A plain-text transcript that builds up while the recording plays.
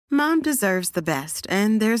Mom deserves the best,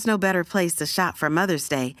 and there's no better place to shop for Mother's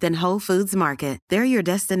Day than Whole Foods Market. They're your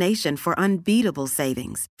destination for unbeatable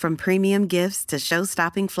savings, from premium gifts to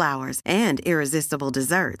show-stopping flowers and irresistible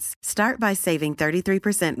desserts. Start by saving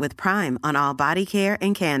 33% with Prime on all body care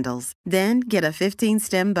and candles. Then get a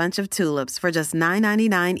 15-stem bunch of tulips for just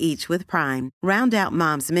 $9.99 each with Prime. Round out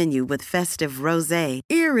Mom's menu with festive rosé,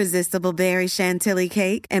 irresistible berry chantilly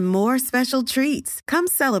cake, and more special treats. Come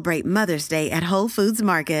celebrate Mother's Day at Whole Foods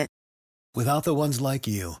Market. Without the ones like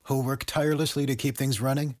you, who work tirelessly to keep things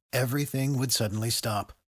running, everything would suddenly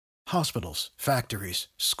stop. Hospitals, factories,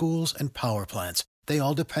 schools, and power plants, they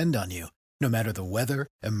all depend on you. No matter the weather,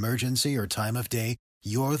 emergency, or time of day,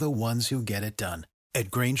 you're the ones who get it done.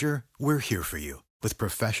 At Grainger, we're here for you with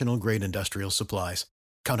professional-grade industrial supplies.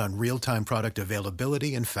 Count on real-time product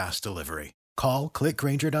availability and fast delivery. Call, click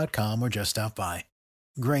Grainger.com, or just stop by.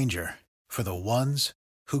 Grainger, for the ones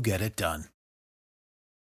who get it done.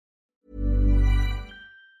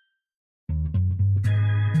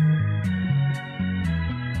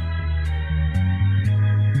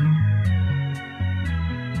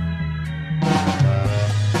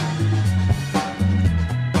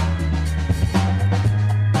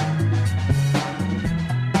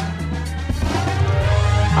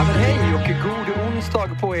 Ja, men hej och god onsdag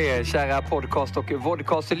på er, kära podcast- och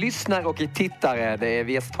vodcast-lyssnare och tittare. Det är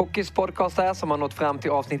VS Hockeys podcast här som har nått fram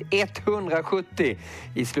till avsnitt 170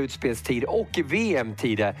 i slutspelstid och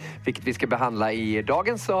VM-tider, vilket vi ska behandla i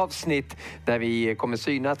dagens avsnitt, där vi kommer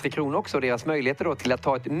syna Tre Kronor också och deras möjligheter då till att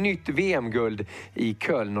ta ett nytt VM-guld i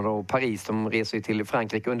Köln och Paris. De reser ju till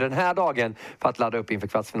Frankrike under den här dagen för att ladda upp inför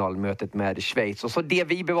kvartsfinalmötet med Schweiz. Och så det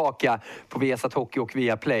vi bevakar på VS Hockey och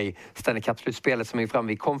Viaplay, Stanley Cup-slutspelet som är framme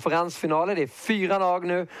vid konferensfinaler. Det är 4 lag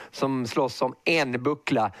nu som slåss om en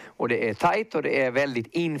buckla och det är tajt och det är väldigt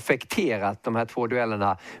infekterat, de här 2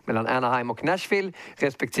 duellerna mellan Anaheim och Nashville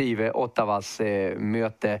respektive Ottawas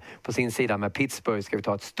möte på sin sida med Pittsburgh ska vi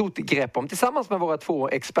ta ett stort grepp om tillsammans med våra 2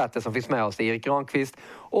 experter som finns med oss, Erik Granqvist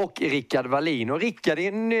och Rickard Wallin. Och Rickard, det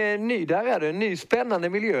är en ny spännande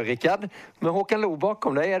miljö, Rickard, med Håkan Loob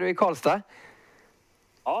bakom dig. Är du i Karlstad?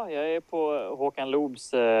 Ja, jag är på Håkan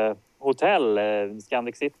Loobs hotell,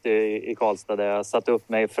 Scandic City i Karlstad, där jag satt upp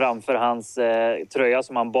mig framför hans tröja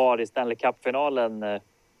som han bar i Stanley Cup-finalen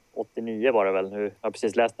 89 var det väl. Nu har jag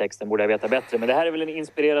precis läst texten, borde jag veta bättre. Men det här är väl en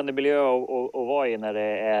inspirerande miljö att vara i när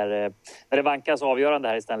det vankas avgörande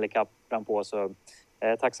här i Stanley Cup frampå. Så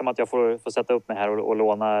tacksam att jag får sätta upp mig här och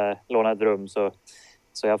låna ett rum. Så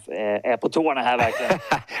jag är på tårna här verkligen.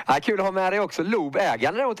 Ja, kul att ha med dig också. Loob,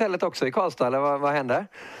 ägaren det hotellet också i Karlstad, eller vad händer?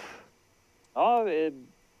 Ja,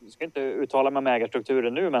 jag ska inte uttala mig om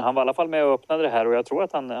ägarstrukturen nu, men han var i alla fall med och öppnade det här och jag tror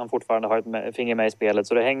att han fortfarande har ett finger med i spelet.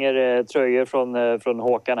 Så det hänger tröjor från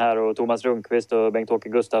Håkan här och Thomas Rundqvist och Bengt-Åke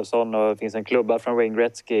Gustafsson, och det finns en klubba från Wayne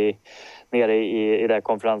Gretzky nere i det här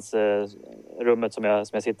konferensrummet som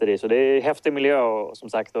jag sitter i. Så det är häftig miljö och, som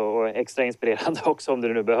sagt, och extra inspirerande också om det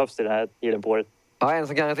nu behövs i den här tiden på året. Ja, en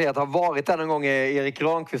som garanterat har varit där någon gång är Erik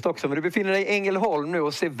Granqvist också. Men du befinner dig i Ängelholm nu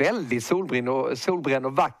och ser väldigt solbränd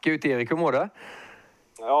och vacker ut, Erik. Hur mår du?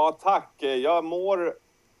 Ja, tack. Jag mår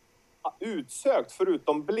utsökt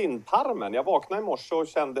förutom blindtarmen. Jag vaknade i morse och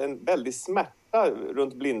kände en väldig smärta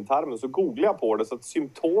runt blindtarmen. Så googlade jag på det, så att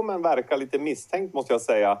symptomen verkar lite misstänkt, måste jag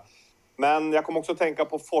säga. Men jag kom också att tänka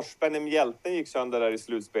på Forsberg när Mjälten gick sönder där i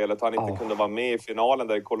slutspelet och han inte kunde vara med i finalen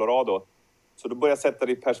där i Colorado. Så då började jag sätta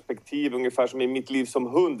det i perspektiv, ungefär som i Mitt liv som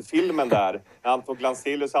hund-filmen där. När Anton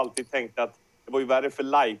Glanzelius alltid tänkte att det var ju värre för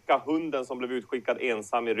Laika, hunden som blev utskickad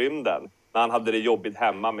ensam i rymden. När han hade det jobbigt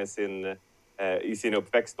hemma med i sin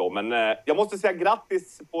uppväxt då. Men jag måste säga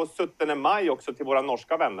grattis på 17 maj också till våra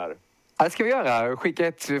norska vänner. Ja, det ska vi göra. Skicka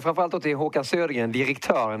ett framförallt då till Håkan Södergren,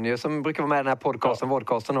 direktören som brukar vara med i den här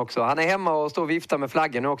vodcasten också. Han är hemma och står och viftar med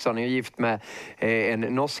flaggen också. Han är ju gift med en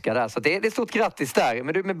norska där. Så det är stort grattis där.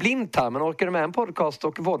 Men du, med blindtarmen, orkar du med en podcast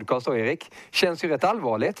och vodcast då, Erik? Känns ju rätt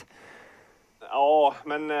allvarligt. Ja,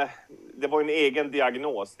 men det var ju en egen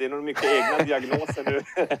diagnos. Det är nog mycket egna diagnoser nu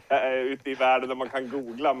ute i världen där man kan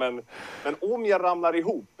googla. Men om jag ramlar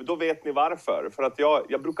ihop, då vet ni varför. För att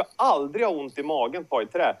jag brukar aldrig ha ont i magen på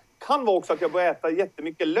ett trä. Kan vara också att jag börjar äta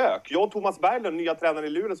jättemycket lök. Jag och Thomas Berglund, nya tränaren i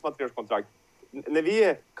Luleå som har 3-årskontrakt. När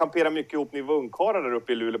vi kamperade mycket ihop, ni var ungkarlar där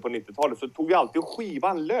uppe i Luleå på 90-talet, så tog vi alltid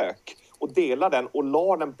skivan lök och delade den och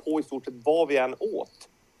la den på i stort sett vad vi än åt.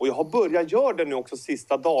 Och jag har börjat göra det nu också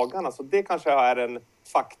sista dagarna, så det kanske är en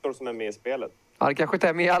faktor som är med i spelet. Ja, det kanske inte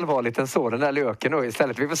är mer allvarligt än så, den där löken då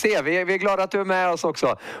istället. Vi får se, vi är glada att du är med oss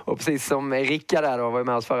också. Och precis som Rickard där då, var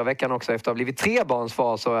med oss förra veckan också, efter att ha blivit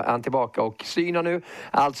 3-barnsfar, så är han tillbaka och synar nu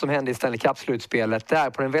allt som hände i Stanley Cup-slutspelet. Där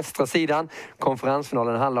på den västra sidan,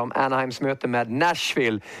 konferensfinalen handlar om Anaheims möte med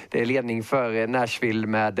Nashville. Det är ledning för Nashville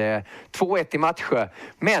med 2-1 i matcher.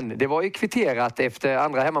 Men det var ju kvitterat efter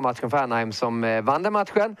andra hemmamatchen för Anaheim, som vann den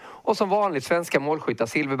matchen. Och som vanligt svenska målskyttar.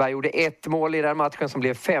 Silverberg gjorde 1 mål i den matchen som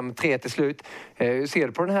blev 5-3 till slut. Hur ser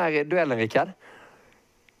du på den här duellen, Rickard?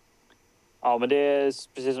 Ja, men det är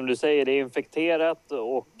precis som du säger, det är infekterat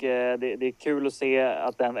och det är kul att se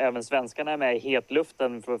att även svenskarna är med i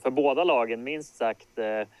hetluften för båda lagen, minst sagt.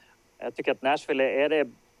 Jag tycker att Nashville är det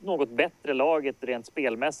något bättre laget rent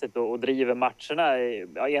spelmässigt och driver matcherna,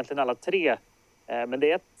 egentligen alla tre. Men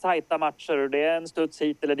det är tajta matcher och det är en studs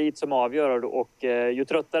hit eller dit som avgör, och ju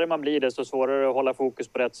tröttare man blir desto svårare att hålla fokus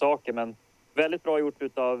på rätt saker. Men väldigt bra gjort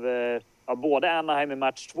utav både Anaheim i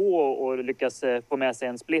match 2 och lyckas få med sig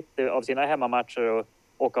en split av sina hemmamatcher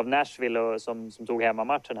och av Nashville som tog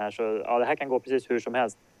hemmamatchen här. Så ja, det här kan gå precis hur som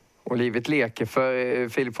helst. Och livet leker för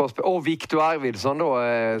Filip Forsberg och Victor Arvidsson då,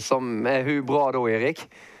 som är hur bra då, Erik?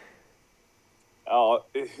 Ja,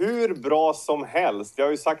 hur bra som helst. Jag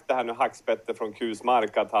har ju sagt det här nu, Hackspetter från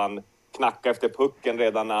Kusmark, att han knackade efter pucken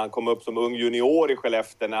redan när han kom upp som ung junior i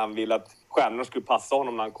Skellefteå, när han ville att stjärnorna skulle passa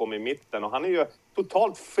honom när han kom i mitten. Och han är ju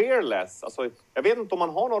totalt fearless. Alltså, jag vet inte om han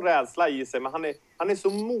har någon rädsla i sig, men han är så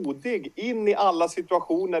modig in i alla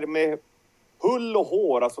situationer med hull och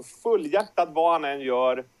hår. Alltså fullhjärtat vad han än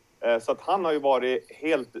gör. Så att han har ju varit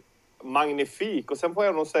helt magnifik. Och sen får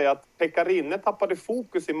jag nog säga att Pekka Rinne tappade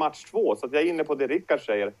fokus i match 2. Så att jag är inne på det Rickard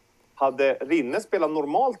säger. Hade Rinne spelat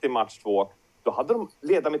normalt i match 2, då hade de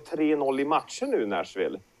ledat med 3-0 i matchen nu,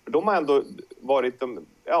 Nashville. För de har ändå varit,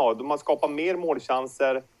 de har skapat mer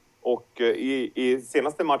målchanser. Och i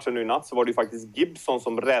senaste matchen nu i natt så var det ju faktiskt Gibson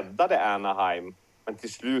som räddade Anaheim. Men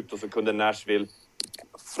till slut så kunde Nashville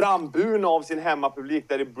framburna av sin hemmapublik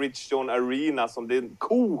där i Bridgestone Arena, som det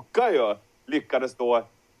kokar ju, lyckades då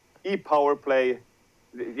i powerplay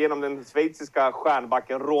genom den schweiziska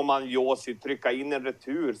stjärnbacken Roman Josi trycka in en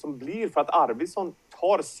retur som blir, för att Arvidsson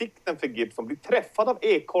tar sikten för Gibson, blir träffad av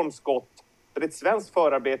Ekholms skott. Så det är ett svenskt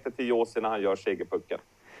förarbete till Josi när han gör segerpucken.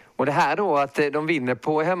 Och det här då att de vinner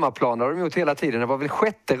på hemmaplan, det har de gjort hela tiden. Det var väl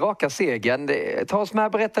 6:e raka segern. Ta oss med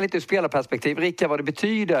och berätta lite ur spelarperspektiv. Rickard, vad det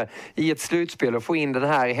betyder i ett slutspel att få in den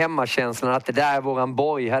här hemmakänslan att det där är våran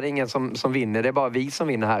borg. Här är ingen som vinner, det är bara vi som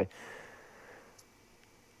vinner här.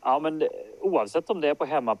 Ja, men oavsett om det är på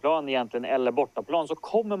hemmaplan egentligen eller bortaplan, så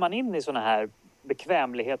kommer man in i såna här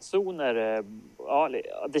bekvämlighetszoner. Ja,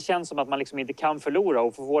 det känns som att man liksom inte kan förlora,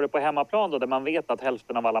 och få det på hemmaplan då, där man vet att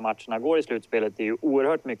hälften av alla matcherna går i slutspelet, är ju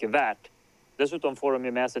oerhört mycket värt. Dessutom får de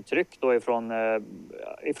ju med sig tryck då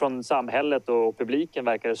ifrån samhället och publiken,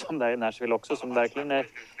 verkar det som, där i Nashville också, som verkligen är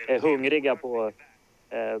hungriga på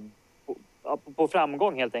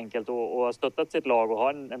framgång helt enkelt, och har stöttat sitt lag och har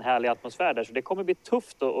en härlig atmosfär där. Så det kommer bli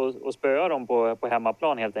tufft att spöa dem på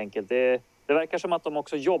hemmaplan helt enkelt. Det verkar som att de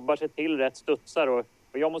också jobbar sig till rätt studsar, och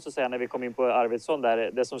jag måste säga, när vi kom in på Arvidsson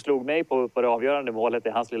där, det som slog mig på det avgörande målet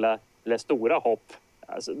är hans lilla stora hopp.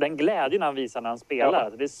 Alltså, den glädjen han visar när han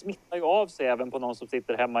spelar, det smittar ju av sig även på någon som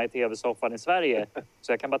sitter hemma i tv-soffan i Sverige.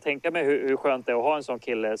 Så jag kan bara tänka mig hur skönt det är att ha en sån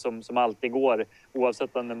kille som alltid går,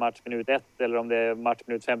 oavsett om det är matchminut 1 eller om det är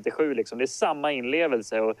matchminut 57. Liksom. Det är samma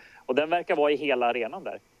inlevelse, och den verkar vara i hela arenan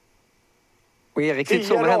där. Och Erik,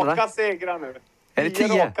 10 raka segrar nu. Är det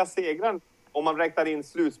 10 raka segrar om man räknar in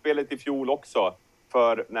slutspelet i fjol också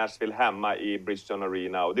för Nashville hemma i Bridgestone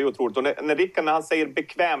Arena. Och det är otroligt. Och när Rickard, när han säger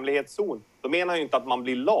bekvämlighetszon, då menar han ju inte att man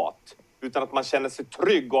blir lat, utan att man känner sig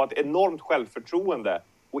trygg och har ett enormt självförtroende.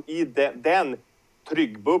 Och i den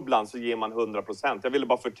tryggbubblan så ger man 100%. Jag ville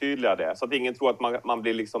bara förtydliga det, så att ingen tror att man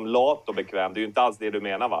blir liksom lat och bekväm. Det är ju inte alls det du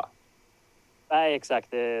menar, va? Nej,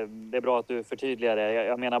 exakt. Det är bra att du förtydligar det.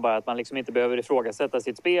 Jag menar bara att man liksom inte behöver ifrågasätta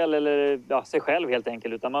sitt spel eller sig själv helt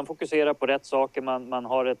enkelt. Utan man fokuserar på rätt saker. Man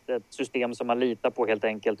har ett system som man litar på helt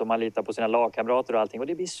enkelt. Och man litar på sina lagkamrater och allting. Och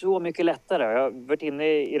det blir så mycket lättare. Jag har varit inne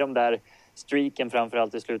i de där streaken,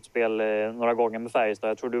 framförallt i slutspel några gånger med Färjestad.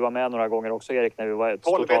 Jag tror du var med några gånger också, Erik, när vi var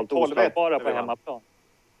totalt oslagbara på hemmaplan.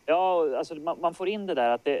 Ja, alltså man får in det där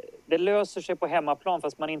att det löser sig på hemmaplan,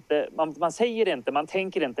 fast man säger det inte, man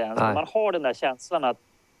tänker inte ens. Man har den där känslan att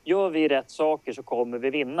gör vi rätt saker så kommer vi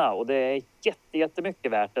vinna, och det är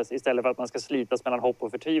jättemycket värt det, istället för att man ska slitas mellan hopp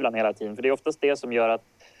och förtvivlan hela tiden. För det är oftast det som gör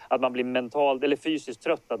att man blir mentalt eller fysiskt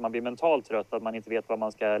trött, att man blir mentalt trött, att man inte vet vad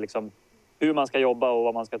man ska hur man ska jobba och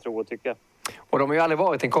vad man ska tro och tycka. Och de har ju aldrig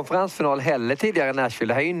varit i en konferensfinal heller tidigare i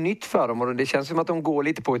Nashville. Det här är ju nytt för dem och det känns som att de går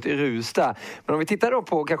lite på ett rus där. Men om vi tittar då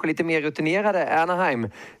på kanske lite mer rutinerade Anaheim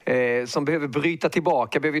som behöver bryta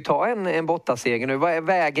tillbaka, behöver ju ta en bortaseger nu. Vad är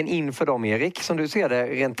vägen in för dem, Erik, som du ser det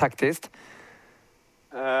rent taktiskt?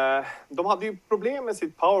 De hade ju problem med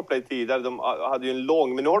sitt powerplay tidigare. De hade ju en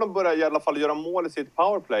lång, men nu har de börjat i alla fall göra mål i sitt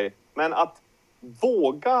powerplay. Men att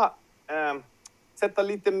våga sätta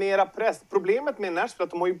lite mera press. Problemet med Nashville är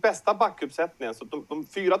att de har ju bästa backuppsättningen. Så de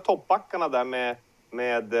 4 toppbackarna där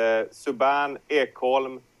med Subban,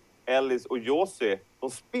 Ekholm, Ellis och Josi, de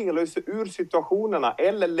spelar ju sig ur situationerna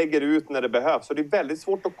eller lägger ut när det behövs. Så det är väldigt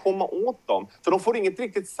svårt att komma åt dem. Så de får inget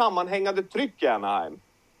riktigt sammanhängande tryck i Anaheim.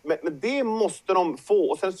 Men det måste de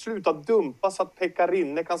få. Och sen sluta dumpa så att Pekka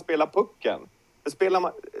Rinne kan spela pucken.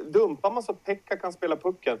 Dumpar man så att Pekka kan spela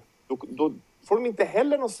pucken, då får de inte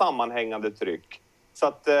heller någon sammanhängande tryck. Så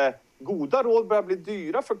att goda råd börjar bli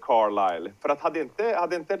dyra för Carlisle. För att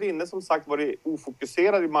hade inte Rinne som sagt varit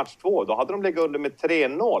ofokuserad i match 2, då hade de legat under med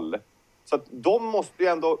 3-0. Så att de måste ju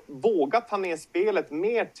ändå våga ta ner spelet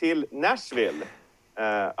mer till Nashville.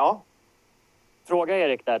 Ja. Fråga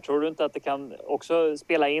Erik där, tror du inte att det kan också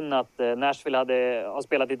spela in att Nashville har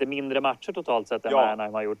spelat lite mindre matcher totalt sett än vad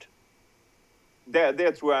Anaheim har gjort?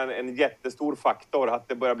 Det tror jag är en jättestor faktor, att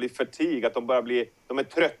det börjar bli fatig, att de är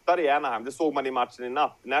tröttare i Anaheim. Det såg man i matchen i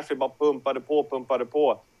natt. Nashville bara pumpade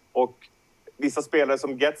på. Och vissa spelare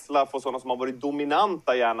som Getzlaf och sådana som har varit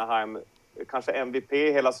dominanta i Anaheim, kanske MVP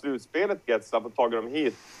hela slutspelet Getzlaf och tagit dem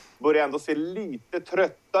hit, börjar ändå se lite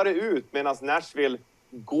tröttare ut, medan Nashville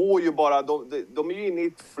går ju bara, de är ju inne i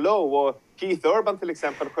ett flow. Och Keith Urban till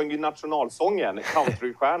exempel sjöng ju nationalsången,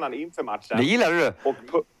 countrystjärnan, inför matchen. Det gillar du.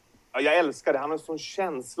 Jag älskar det. Han har en sån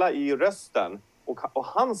känsla i rösten. Och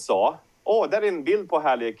han sa, där är en bild på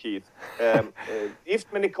härliga Keith.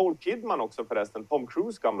 Gift med Nicole Kidman också förresten, Tom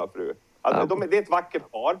Cruise gamla fru. Alltså, det är ett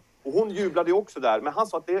vackert par. Och hon jublade ju också där. Men han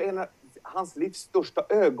sa att det är en av hans livs största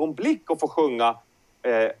ögonblick att få sjunga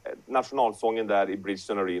nationalsången där i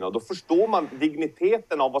Bridgestone Arena. Och då förstår man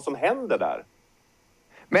digniteten av vad som händer där.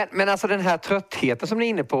 Men alltså den här tröttheten som ni är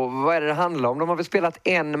inne på, vad är det handlar om? De har väl spelat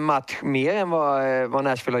en match mer än vad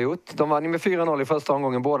Nashville har gjort. De vann med 4-0 i första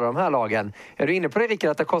omgången, båda de här lagen. Är du inne på det,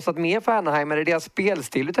 Rickard, att det har kostat mer för Anaheim? Är det deras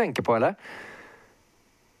spelstil du tänker på, eller?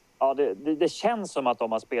 Ja, det känns som att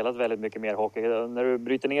de har spelat väldigt mycket mer hockey. När du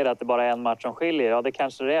bryter ner att det bara är en match som skiljer, ja det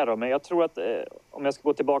kanske det är då. Men jag tror att om jag ska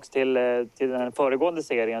gå tillbaka till den föregående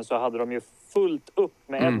serien, så hade de ju fullt upp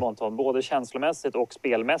med Edmonton, både känslomässigt och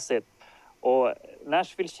spelmässigt. Och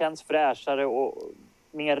Nashville känns fräschare och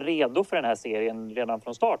mer redo för den här serien redan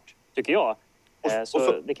från start, tycker jag.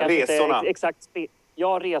 Så det kanske resorna. Inte exakt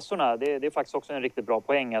resorna. Det är faktiskt också en riktigt bra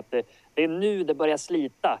poäng. Att det är nu det börjar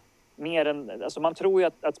slita. Mer än, alltså man tror ju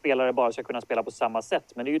att spelare bara ska kunna spela på samma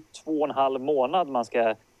sätt. Men det är ju 2,5 månad man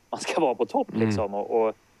ska vara på topp liksom.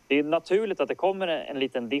 Och det är naturligt att det kommer en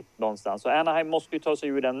liten dipp någonstans. Så Anaheim måste ju ta sig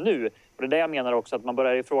ur den nu. Och det är det jag menar också, att man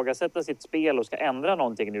börjar ifrågasätta sitt spel och ska ändra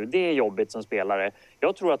någonting nu. Det är jobbigt som spelare.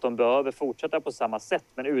 Jag tror att de behöver fortsätta på samma sätt,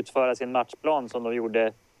 men utföra sin matchplan som de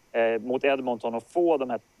gjorde mot Edmonton och få de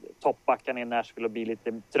här toppbackarna i Nashville att bli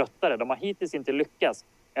lite tröttare. De har hittills inte lyckats.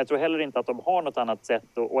 Jag tror heller inte att de har något annat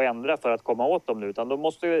sätt att ändra för att komma åt dem nu. Utan de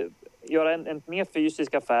måste göra en mer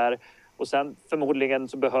fysisk affär. Och sen förmodligen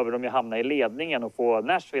så behöver de ju hamna i ledningen och få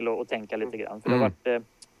Nashville att tänka lite grann. För det har varit,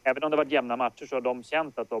 även om det varit jämna matcher, så har de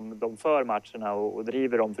känt att de för matcherna och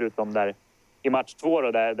driver dem, förutom där i match 2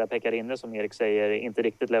 då, där Pekka Rinne, som Erik säger, inte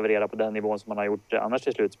riktigt levererar på den nivån som man har gjort annars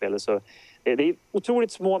i slutspelet. Så det är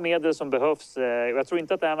otroligt små medel som behövs. Jag tror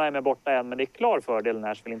inte att Anaheim är borta än, men det är klar fördel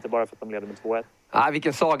Nashville, inte bara för att de leder med 2-1.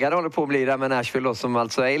 Vilken saga det håller på att bli där med Nashville då, som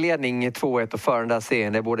alltså är i ledning 2-1 och för den där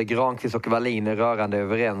serien. Det är både Granqvist och Wallin rörande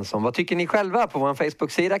överens om. Vad tycker ni själva? På vår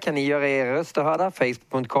Facebook-sida kan ni göra era röster hörda.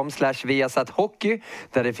 facebook.com/viasathockey,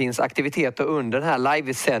 där det finns aktiviteter under den här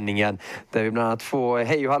livesändningen. Där vi bland annat får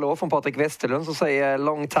hej och hallå från Patrik Westerlund som säger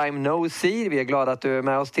long time no see. Vi är glada att du är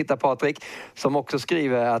med oss. Titta Patrik, som också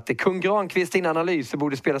skriver att Kung Granqvist in analyser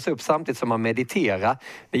borde spelas upp samtidigt som man mediterar.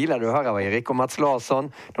 Det gillar du att höra, va, Erik? Och Mats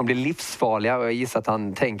Larsson, de blir livsfarliga, och jag gissar att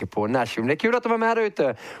han tänker på Nashville. Det är kul att de är med där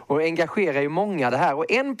ute och engagerar ju många det här.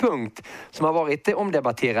 Och en punkt som har varit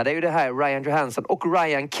omdebatterad är ju det här Ryan Johansson och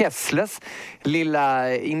Ryan Kesslers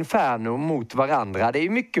lilla inferno mot varandra. Det är ju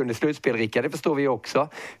mycket under slutspel, Rickard, det förstår vi också.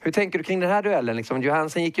 Hur tänker du kring den här duellen? Liksom,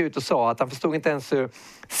 Johansson gick ut och sa att han förstod inte ens hur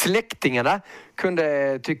släktingarna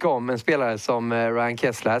kunde tycka om en spelare som Ryan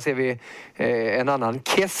Kessler. Här ser vi en annan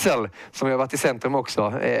Kessel som har varit i centrum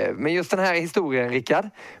också. Men just den här historien, Rickard,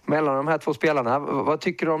 mellan de här två spelarna, vad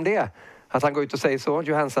tycker du om det? Att han går ut och säger så,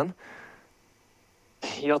 Johansson?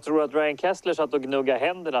 Jag tror att Ryan Kesler satt och gnugga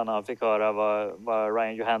händerna när han fick höra vad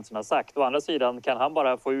Ryan Johansson har sagt. Å andra sidan, kan han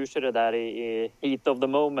bara få ur sig det där i heat of the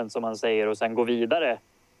moment som man säger och sen gå vidare,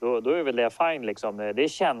 då är väl det fine liksom. Det är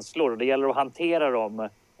känslor och det gäller att hantera dem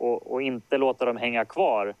och inte låta dem hänga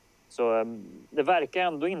kvar. Så det verkar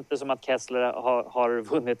ändå inte som att Kesler har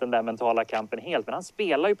vunnit den där mentala kampen helt. Men han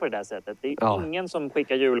spelar ju på det där sättet. Det är ingen som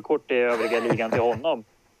skickar julkort i övriga ligan till honom.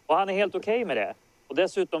 Och han är helt okej med det. Och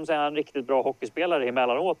dessutom så är han en riktigt bra hockeyspelare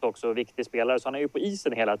emellanåt också. Viktig spelare. Så han är ju på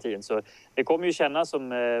isen hela tiden. Så det kommer ju kännas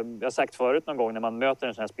som jag har sagt förut någon gång när man möter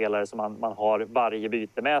en sån här spelare som man har varje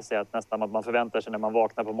byte med sig. Att nästan att man förväntar sig när man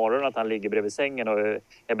vaknar på morgonen att han ligger bredvid sängen och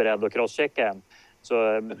är beredd att crosschecka en. Så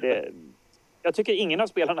jag tycker ingen av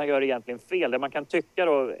spelarna gör egentligen fel. Det man kan tycka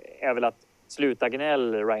då är väl att sluta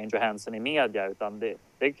gnäll Ryan Johansson i media. Utan det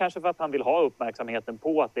är kanske för att han vill ha uppmärksamheten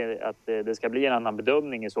på att det ska bli en annan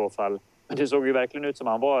bedömning i så fall. Men det såg ju verkligen ut som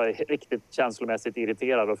han var riktigt känslomässigt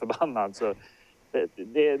irriterad och förbannad. Så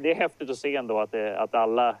det är häftigt att se ändå att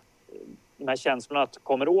alla de här känslorna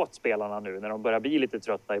kommer åt spelarna nu när de börjar bli lite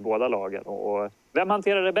trötta i båda lagen. Och vem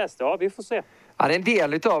hanterar det bäst? Ja, vi får se. Ja, det är en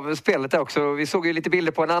del av spelet också. Vi såg ju lite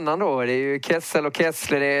bilder på en annan då. Det är ju Kessel och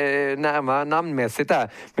Kessler, det är närmare namnmässigt där.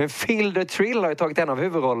 Men Phil the Thrill har ju tagit en av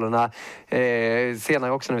huvudrollerna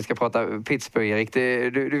senare också när vi ska prata Pittsburgh, Erik.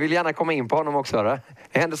 Du vill gärna komma in på honom också, eller?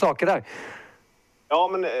 Det händer saker där. Ja,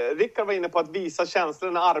 men Rickard var inne på att visa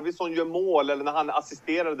känslor när Arvidsson gör mål eller när han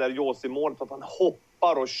assisterar där Josi mål, så att han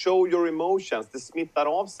hoppar och show your emotions. Det smittar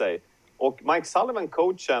av sig. Och Mike Sullivan,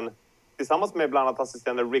 coachen, tillsammans med bland annat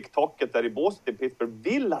assistenten Rick Tocchet där i Boston i Pittsburgh,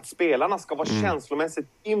 vill att spelarna ska vara känslomässigt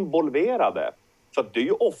involverade. Så att det är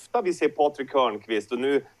ju ofta vi ser Patrik Hörnqvist och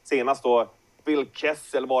nu senast då Phil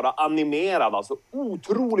Kessel vara animerad, alltså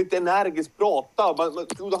otroligt energiskt prata. Man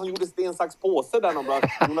trodde han gjorde sten, sax, påse där någon.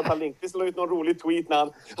 Jonathan Lindqvist la ut någon rolig tweet när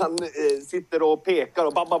han sitter och pekar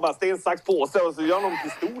och bara sten, sax, påse och så gör han en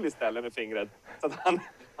pistol istället med fingret. Så att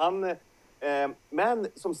men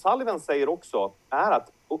som Sullivan säger också är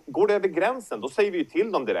att går det över gränsen, då säger vi ju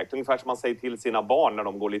till dem direkt. Ungefär som man säger till sina barn när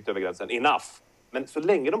de går lite över gränsen. Enough! Men så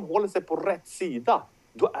länge de håller sig på rätt sida,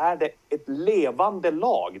 då är det ett levande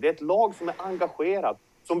lag. Det är ett lag som är engagerat,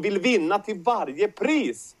 som vill vinna till varje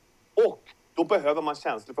pris. Och då behöver man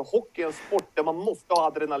känslor. För hockey är en sport där man måste ha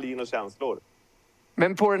adrenalin och känslor.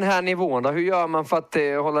 Men på den här nivån då, hur gör man för att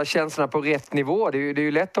hålla känslorna på rätt nivå? Det är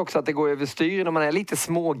ju lätt också att det går överstyr när man är lite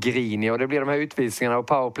smågrinig och det blir de här utvisningarna och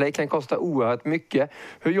powerplay kan kosta oerhört mycket.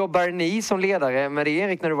 Hur jobbar ni som ledare med det,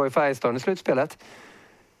 Erik, när du var i Färjestad i slutspelet?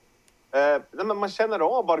 Man känner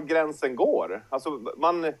av var gränsen går. Alltså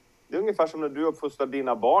det är ungefär som när du uppfostrar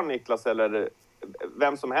dina barn, Niklas, eller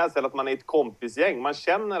vem som helst, eller att man är ett kompisgäng. Man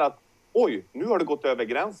känner att oj, nu har det gått över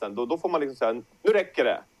gränsen. Då får man liksom säga, nu räcker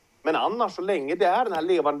det. Men annars, så länge det är den här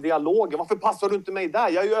levande dialogen, varför passar du inte mig där?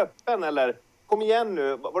 Jag är ju öppen, eller kom igen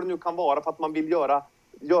nu, vad det nu kan vara, för att man vill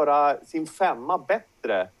göra sin femma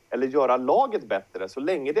bättre eller göra laget bättre. Så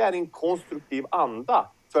länge det är en konstruktiv anda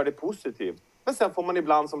så är det positivt. Men sen får man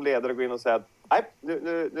ibland som ledare gå in och säga att nej,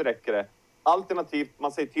 nu räcker det. Alternativt,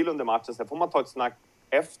 man säger till under matchen, sen får man ta ett snack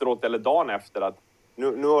efteråt eller dagen efter att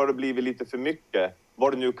nu har det blivit lite för mycket,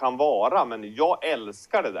 vad det nu kan vara. Men jag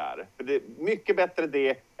älskar det där. För det är mycket bättre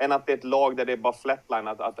det än att det är ett lag där det är bara flatline,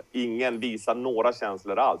 att ingen visar några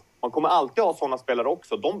känslor alls. Man kommer alltid ha sådana spelare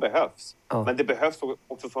också, de behövs. Ja. Men det behövs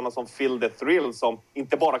också sådana som Phil the Thrill som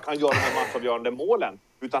inte bara kan göra de matchavgörande målen,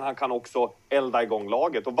 utan han kan också elda igång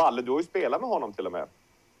laget. Och Valle, du har ju spelat med honom till och med.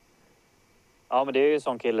 Ja, men det är ju en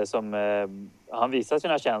sån kille som han visar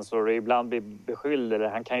sina känslor och ibland blir beskylld, eller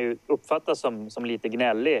han kan ju uppfattas som lite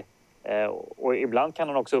gnällig. Och ibland kan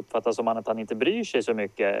han också uppfattas som att han inte bryr sig så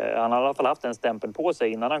mycket. Han har i alla fall haft en stämpel på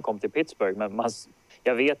sig innan han kom till Pittsburgh. Men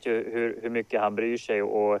jag vet ju hur mycket han bryr sig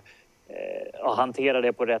och hanterar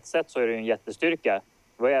det på rätt sätt, så är det ju en jättestyrka.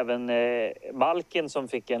 Det var även Malkin som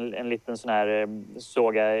fick en liten sån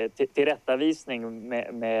här tillrättavisning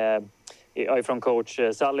från coach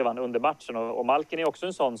Sullivan under matchen. Och Malkin är också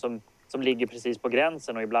en sån som ligger precis på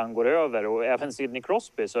gränsen och ibland går över. Och även Sidney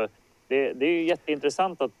Crosby. Så det är ju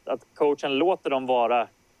jätteintressant att coachen låter dem vara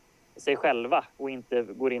sig själva och inte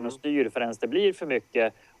går in och styr förrän det blir för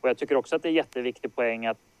mycket. Och jag tycker också att det är jätteviktig poäng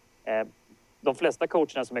att de flesta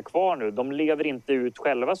coacherna som är kvar nu, de lever inte ut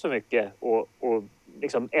själva så mycket och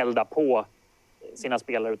liksom elda på sina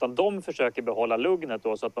spelare, utan de försöker behålla lugnet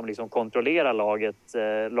då, så att de liksom kontrollerar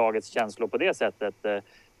lagets känslor på det sättet.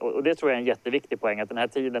 Och det tror jag är en jätteviktig poäng, att den här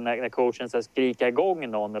tiden när coachen ska skrika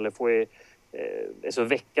igång någon eller få så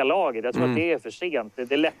väcka laget, jag tror att det är för sent.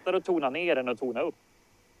 Det är lättare att tona ner än att tona upp.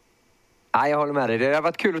 Ja, jag håller med dig. Det har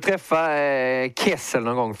varit kul att träffa Kessel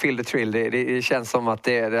någon gång, Phil the Thrill. Det känns som att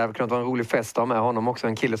det har kunnat vara en rolig fest att ha med honom också.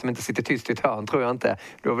 En kille som inte sitter tyst i ett hörn, tror jag inte.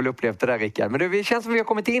 Du har väl upplevt det där, Rickard. Men det känns som att vi har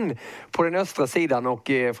kommit in på den östra sidan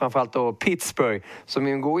och framförallt då Pittsburgh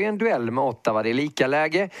som går i en duell med Ottawa. Det är lika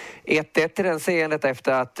läge. 1-1 i den serien, detta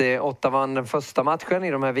efter att Ottawa vann den första matchen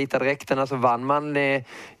i de här vita dräkterna, så vann man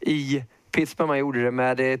i Pittsburgh. Man gjorde det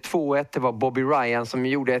med 2-1. Det var Bobby Ryan som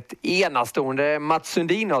gjorde ett enastående Mats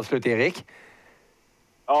Sundin-avslut, Erik.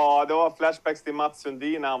 Ja, det var flashbacks till Mats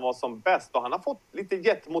Sundin när han var som bäst. Och han har fått lite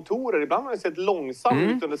jetmotorer. Ibland har det sett långsamt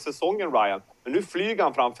ut under säsongen, Ryan. Men nu flyger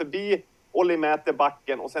han fram förbi Olli mäter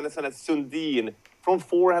backen. Och sen är det ett Sundin från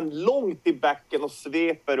forehand långt i backen och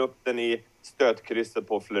sveper upp den i stötkrysset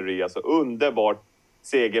på Fleury. Alltså underbart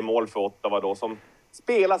segermål för Ottawa då, som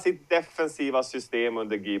spelar sitt defensiva system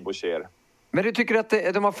under Guy Boucher. Men du tycker att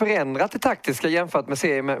de har förändrat det taktiska jämfört med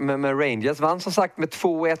serien med Rangers? Vann som sagt med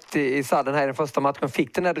 2-1 i sadden här i den första matchen.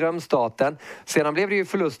 Fick den här drömstarten. Sedan blev det ju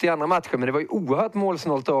förlust i andra matchen. Men det var ju oerhört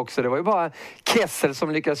målsnålt också. Det var ju bara Kessel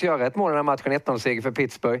som lyckades göra ett mål i den här matchen. 1-0-seger för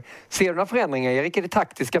Pittsburgh. Ser du några förändringar, Erik? Är det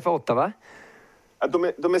taktiska för Ottawa?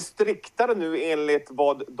 De är striktare nu enligt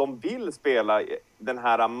vad de vill spela. Den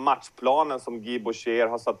här matchplanen som Guy Boucher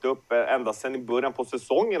har satt upp ända sedan i början på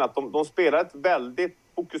säsongen. Att de spelar ett väldigt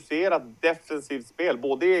fokuserat defensivt spel.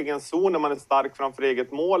 Både i egen zon när man är stark framför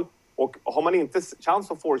eget mål. Och har man inte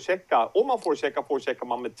chans att forechecka, om man forecheckar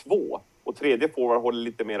man med 2. Och tredje forward håller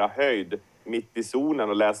lite mera höjd mitt i zonen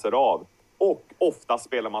och läser av. Och ofta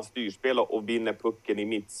spelar man styrspel och vinner pucken i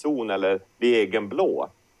mittzon eller vid egen blå.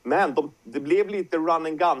 Men det blev lite run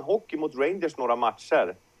and gun hockey mot Rangers några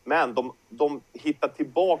matcher. Men de hittar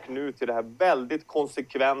tillbaka nu till det här väldigt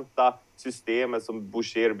konsekventa systemet som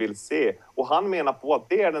Boucher vill se. Och han menar på att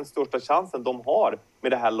det är den största chansen de har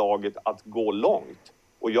med det här laget att gå långt.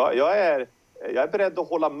 Och jag är beredd att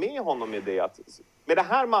hålla med honom i det. Att med det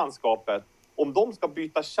här manskapet, om de ska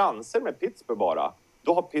byta chanser med Pittsburgh bara,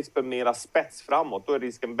 då har Pittsburgh mera spets framåt. Då är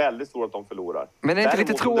risken väldigt stor att de förlorar. Men är det inte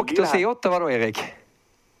lite tråkigt att se Ottawa då, Erik?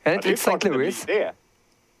 Är det inte lite St. Louis? Det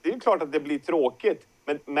är ju klart att det blir tråkigt.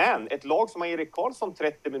 Men ett lag som har Erik Karlsson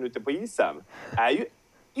 30 minuter på isen är ju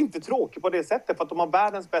inte tråkigt på det sättet. För att de har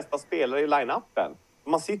världens bästa spelare i line-upen.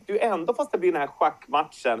 Man sitter ju ändå, fast det blir den här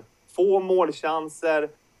schackmatchen. Få målchanser,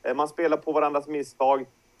 man spelar på varandras misstag.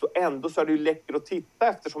 Så ändå så är det ju läckert att titta,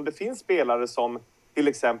 eftersom det finns spelare som till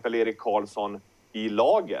exempel Erik Karlsson i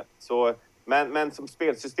laget. Så, men som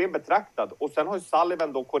spelsystem betraktat. Och sen har ju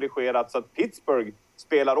Sullivan då korrigerat så att Pittsburgh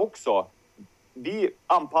spelar också. Vi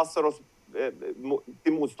anpassar oss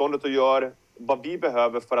till motståndet och gör vad vi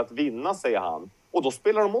behöver för att vinna, säger han. Och då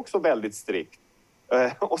spelar de också väldigt strikt.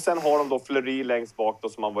 Och sen har de då Fleury längst bak då,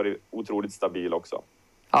 som har varit otroligt stabil också.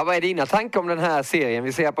 Ja, vad är dina tankar om den här serien?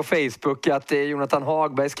 Vi ser på Facebook att Jonathan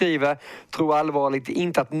Hagberg skriver: tror allvarligt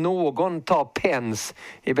inte att någon tar Pens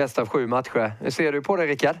i bästa av 7 matcher. Hur ser du på det,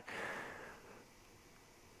 Rickard?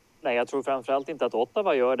 Nej, jag tror framförallt inte att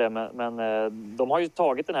Ottawa gör det, men de har ju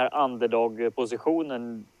tagit den här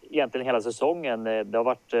underdog-positionen egentligen hela säsongen. Det har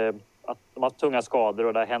varit att de har haft tunga skador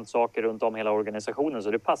och det har hänt saker runt om hela organisationen,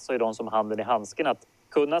 så det passar ju dem som handen i handsken att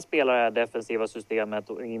kunna spela det här defensiva systemet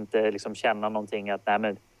och inte liksom känna någonting att nej,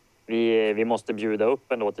 men vi måste bjuda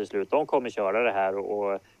upp ändå till slut. De kommer köra det här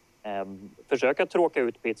och försöka tråka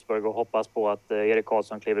ut Pittsburgh och hoppas på att Erik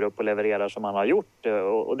Karlsson kliver upp och levererar som han har gjort.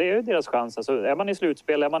 Och det är ju deras chans. Alltså, är man i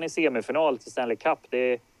slutspel, är man i semifinal till Stanley Cup,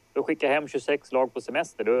 då skickar hem 26 lag på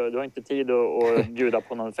semester. Du har inte tid att bjuda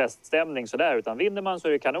på någon feststämning sådär, utan vinner man så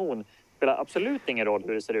är det kanon. Det spelar absolut ingen roll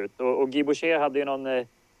hur det ser ut. Och Guy Boucher hade ju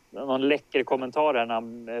någon läcker kommentar här när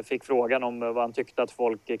han fick frågan om vad han tyckte att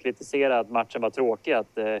folk kritiserade att matchen var tråkig.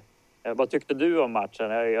 Vad tyckte du om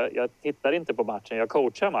matchen? Jag tittar inte på matchen, jag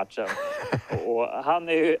coachar matchen. Och han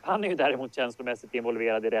är ju däremot känslomässigt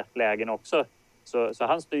involverad i rätt lägen också. Så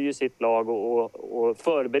han styr ju sitt lag och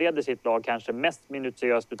förbereder sitt lag kanske mest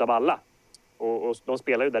minutiöst utav alla. Och de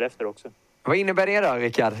spelar ju därefter också. Vad innebär det då,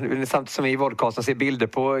 Rickard? Samtidigt som vi i vodcasten ser bilder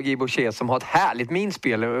på Guy Boucher som har ett härligt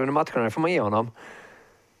minspel under matcherna. Det får man ge honom.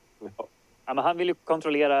 Ja, men han vill ju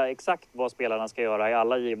kontrollera exakt vad spelarna ska göra i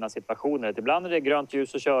alla givna situationer. Ibland är det grönt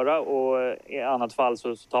ljus att köra och i annat fall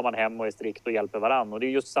så tar man hem och är strikt och hjälper varann. Och det är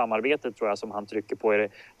just samarbetet, tror jag, som han trycker på i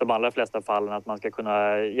de allra flesta fallen. Att man ska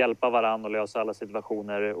kunna hjälpa varann och lösa alla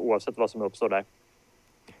situationer oavsett vad som uppstår där.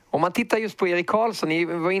 Om man tittar just på Erik Karlsson, ni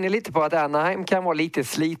var inne lite på att Anaheim kan vara lite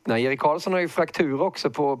slitna. Erik Karlsson har ju fraktur också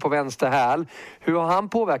på vänster häl. Hur har han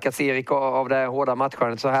påverkats, Erik, av det här hårda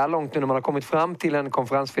matchandet så här långt nu när man har kommit fram till en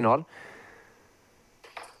konferensfinal?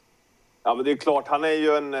 Ja, men det är klart, han är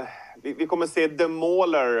ju Vi kommer se The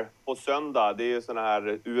Mauler på söndag. Det är ju sån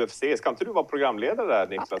här UFC. Ska inte du vara programledare där,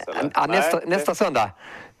 Niklas? Eller? Ja, nästa söndag.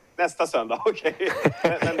 Nästa söndag, okej.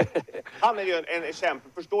 Men han är ju en kämpe.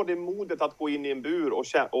 Förstår det modet att gå in i en bur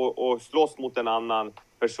och slåss mot en annan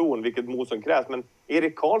person, vilket mod som krävs. Men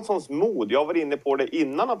Erik Karlssons mod, jag var inne på det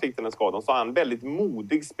innan han fick den här skadan, så är han en väldigt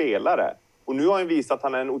modig spelare. Och nu har han visat att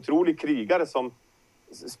han är en otrolig krigare som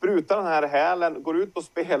sprutar den här hälen, går ut och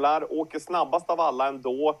spelar, åker snabbast av alla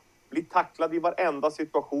ändå, blir tacklad i varenda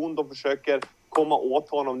situation. De försöker komma åt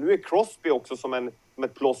honom. Nu är Crosby också som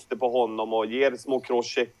ett plåster på honom och ger små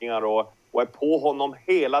crosscheckingar och är på honom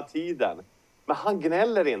hela tiden. Men han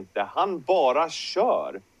gnäller inte. Han bara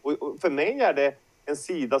kör. Och för mig är det en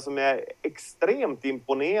sida som jag är extremt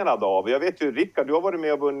imponerad av. Jag vet ju, Rickard, du har varit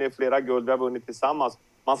med och vunnit flera guld. Vi har vunnit tillsammans.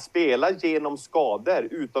 Man spelar genom skador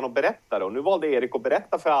utan att berätta det. Och nu valde Erik att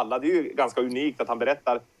berätta för alla. Det är ju ganska unikt att han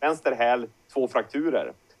berättar vänster häl, 2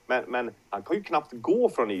 frakturer. Men han kan ju knappt gå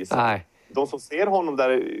från isen. Nej. De som ser honom där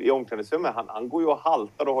i omklädningsrummet, han går ju och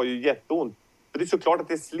haltar och har ju jätteont. Så det är såklart att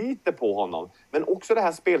det sliter på honom. Men också det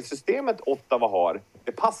här spelsystemet Ottawa har,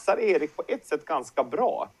 det passar Erik på ett sätt ganska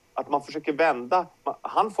bra. Att man försöker vända.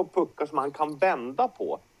 Han får puckar som han kan vända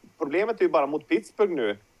på. Problemet är ju bara mot Pittsburgh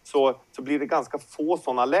nu så blir det ganska få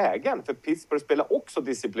sådana lägen. För Pittsburgh spelar också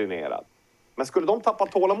disciplinerat. Men skulle de tappa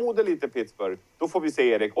tålamodet lite Pittsburgh, då får vi se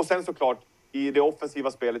Erik. Och sen såklart i det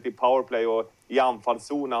offensiva spelet, i powerplay och i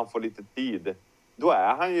anfallszon när han får lite tid. Då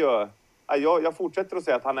är han ju... Jag fortsätter att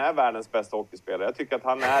säga att han är världens bästa hockeyspelare. Jag tycker att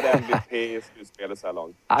han är MVP i slutspelet så här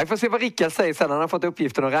långt. Ja, vi får se vad Rickard säger sen. Han har fått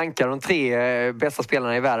uppgiften att ranka de 3 bästa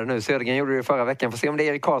spelarna i världen nu. Södergren gjorde det förra veckan. Får se om det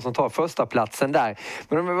är Erik Karlsson tar första platsen där.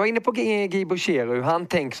 Men om vi var inne på Guy Boucher och hur han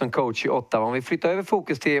tänker som coach i Ottawa. Om vi flyttar över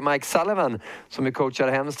fokus till Mike Sullivan som är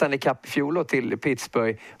coachade hem Stanley Cup i fjol och till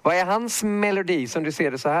Pittsburgh. Vad är hans melodi som du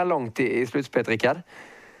ser det så här långt i slutspelet, Rickard?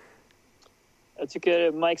 Jag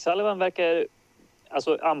tycker Mike Sullivan verkar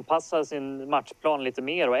anpassa sin matchplan lite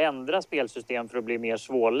mer och ändra spelsystem för att bli mer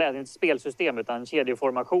svårläst. Inte spelsystem utan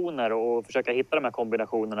kedjeformationer och försöka hitta de här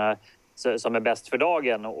kombinationerna som är bäst för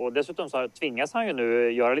dagen. Och dessutom så tvingas han ju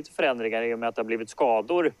nu göra lite förändringar i och med att det har blivit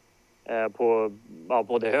skador på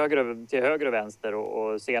både till höger och vänster.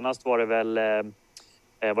 Och senast var det väl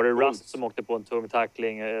Rust som åkte på en tung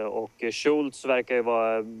tackling och Schultz verkar ju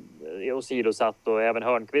vara åsidosatt och även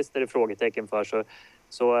Hörnqvist är det frågetecken för.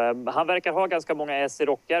 Så han verkar ha ganska många S i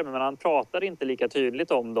rockar, men han pratar inte lika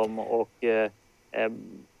tydligt om dem och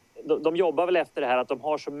de jobbar väl efter det här att de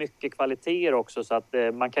har så mycket kvaliteter också så att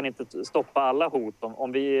man kan inte stoppa alla hot.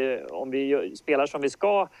 Om vi spelar som vi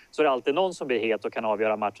ska så är det alltid någon som blir het och kan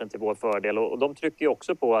avgöra matchen till vår fördel och de trycker ju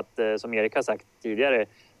också på att, som Erik har sagt tidigare,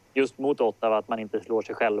 just mot Ottawa att man inte slår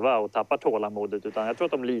sig själva och tappar tålamodet utan jag tror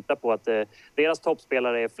att de litar på att deras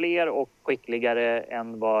toppspelare är fler och skickligare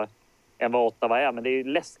än vad Ottawa är. Men det är ju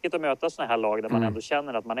läskigt att möta såna här lag där man ändå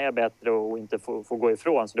känner att man är bättre och inte får gå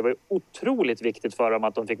ifrån. Så det var ju otroligt viktigt för dem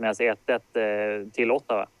att de fick med sig 1-1 till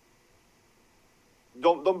Ottawa.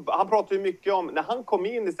 Han pratade ju mycket om, när han kom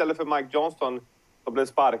in istället för Mike Johnston och blev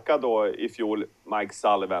sparkad då i fjol, Mike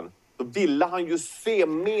Sullivan, då ville han ju se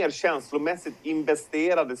mer känslomässigt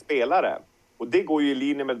investerade spelare. Och det går ju i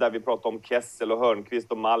linje med där vi pratade om Kessel och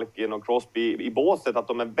Hörnqvist och Malkin och Crosby i båset, att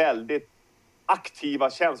de är väldigt aktiva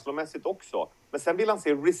känslomässigt också. Men sen vill han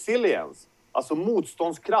se resilience, alltså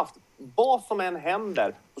motståndskraft. Vad som än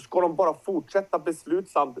händer så ska de bara fortsätta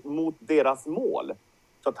beslutsamt mot deras mål.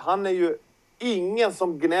 Så att han är ju ingen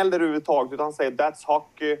som gnäller överhuvudtaget utan han säger that's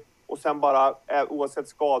hockey och sen bara oavsett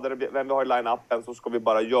skador, vem vi har i line-upen så ska vi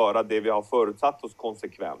bara göra det vi har förutsatt oss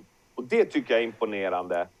konsekvent. Och det tycker jag är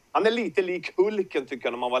imponerande. Han är lite lik Hulken tycker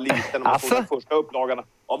jag när man var liten. När man såg den första upplagan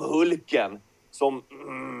av Hulken. Som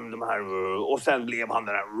de här, och sen blev han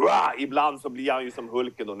den där. Ibland så blir han ju som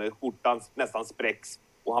Hulken då när skjortan nästan spräcks.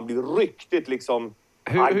 Och han blir riktigt liksom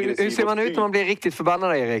Hur ser man ut när man blir riktigt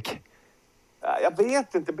förbannad, Erik? Jag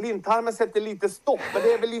vet inte. Blindtarmen sätter lite stopp. Men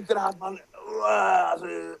det är väl lite det här att man... Alltså,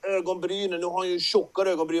 ögonbrynen. Nu har han ju tjockare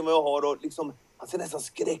ögonbryn än vad jag har. Och liksom, han ser nästan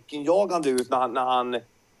skräckinjagande ut när han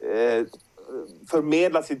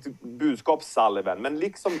förmedlar sitt budskap Sullivan. Men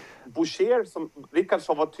liksom Boucher, som Rickard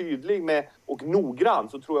sa var tydlig med och noggrann,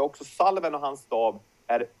 så tror jag också Sullivan och hans stab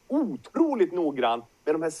är otroligt noggrann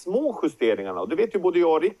med de här små justeringarna. Och det vet ju både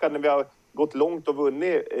jag och Rickard när vi har gått långt och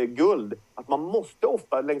vunnit guld, att man måste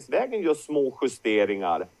ofta längs vägen göra små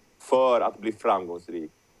justeringar för att bli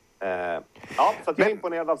framgångsrik. Så att jag är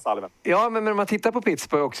imponerad av Sullivan. Ja, men om man tittar på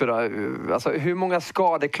Pittsburgh också då. Alltså, hur många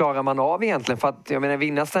skador klarar man av egentligen? För att jag menar,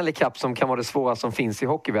 vinna Stanley Cup som kan vara det svåraste som finns i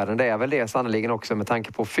hockeyvärlden. Det är väl det sannoliken också med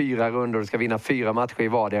tanke på 4 rundor och ska vinna 4 matcher i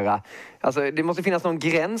vardera. Alltså, det måste finnas någon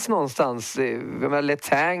gräns någonstans.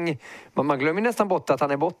 Letang, man glömmer nästan bort att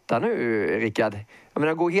han är borta nu, Rickard. Jag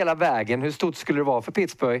menar, gå hela vägen. Hur stort skulle det vara för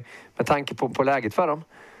Pittsburgh med tanke på läget för dem?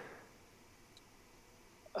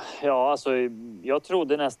 Ja, alltså jag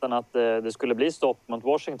trodde nästan att det skulle bli stopp mot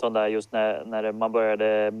Washington där just när man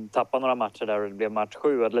började tappa några matcher där och det blev match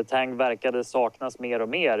 7. Letang verkade saknas mer och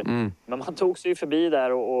mer. Men man tog sig ju förbi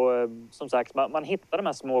där och som sagt, man hittar de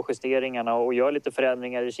här små justeringarna och gör lite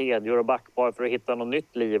förändringar i kedjor och backpar för att hitta något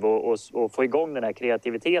nytt liv och få igång den här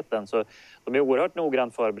kreativiteten. Så de är oerhört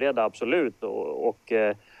noggrant förberedda, absolut.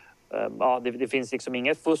 Ja, det finns liksom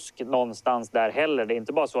inget fusk någonstans där heller. Det är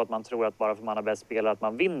inte bara så att man tror att bara för man har bäst spelare att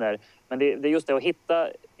man vinner. Men det är just det att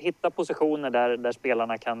hitta positioner där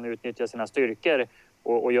spelarna kan utnyttja sina styrkor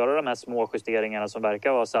och göra de här små justeringarna som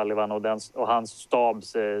verkar vara Sullivan och hans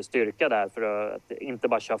stabs styrka där för att inte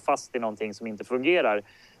bara köra fast i någonting som inte fungerar.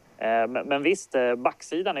 Men visst,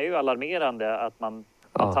 backsidan är ju alarmerande att man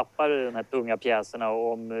tappar de här tunga pjäserna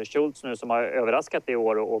och om Schultz nu som har överraskat i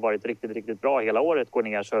år och varit riktigt, riktigt bra hela året går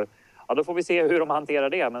ner så då får vi se hur de hanterar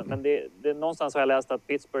det. Men det någonstans har jag läst att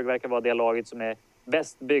Pittsburgh verkar vara det laget som är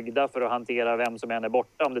bäst byggda för att hantera vem som än är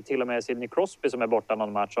borta. Om det till och med är Sidney Crosby som är borta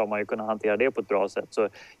någon match så har man ju kunnat hantera det på ett bra sätt. Så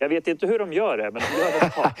jag vet inte hur de gör det, men de gör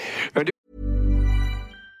det bra.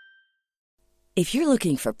 If you're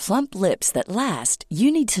looking for plump lips that last,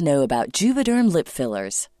 you need to know about Juvederm lip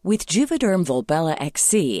fillers. With Juvederm Volbella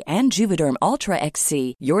XC and Juvederm Ultra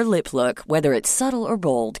XC, your lip look, whether it's subtle or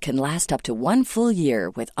bold, can last up to 1 full year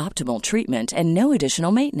with optimal treatment and no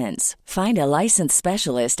additional maintenance. Find a licensed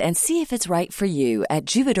specialist and see if it's right for you at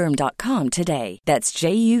Juvederm.com today. That's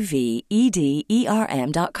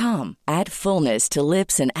JUVEDERM.com. Add fullness to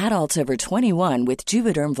lips in adults over 21 with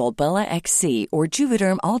Juvederm Volbella XC or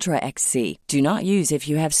Juvederm Ultra XC. Do not use if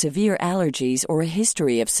you have severe allergies or a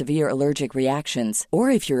history of severe allergic reactions, or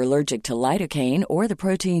if you're allergic to lidocaine or the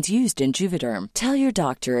proteins used in Juvederm. Tell your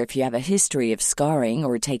doctor if you have a history of scarring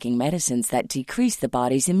or taking medicines that decrease the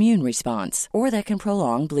body's immune response or that can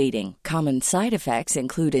prolong bleeding. Common side effects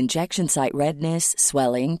include injection site redness,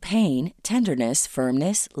 swelling, pain, tenderness,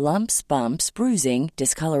 firmness, lumps, bumps, bruising,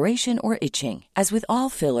 discoloration, or itching. As with all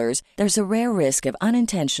fillers, there's a rare risk of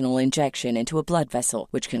unintentional injection into a blood vessel,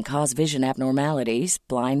 which can cause vision abnormalities,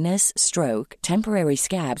 blindness, stroke, temporary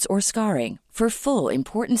scabs, or scarring. For full,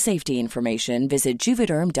 important safety information, visit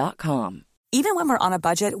Juvederm.com. Even when we're on a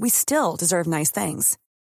budget, we still deserve nice things.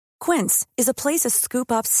 Quince is a place to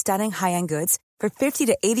scoop up stunning high-end goods for 50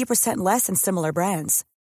 to 80% less than similar brands.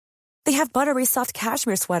 They have buttery soft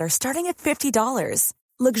cashmere sweaters starting at $50,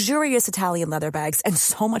 luxurious Italian leather bags, and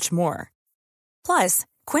so much more. Plus,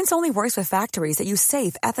 Quince only works with factories that use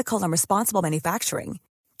safe, ethical, and responsible manufacturing.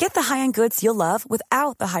 Get the high-end goods you'll love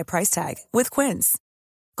without the high price tag with Quince.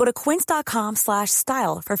 Go to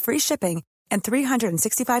quince.com/style for free shipping and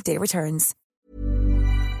 365-day returns.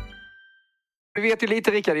 Vi vet ju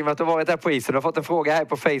lite, Rickard, i och med att du har varit där på isen. Du har fått en fråga här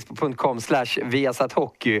på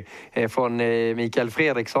facebook.com/viasathockey från Mikael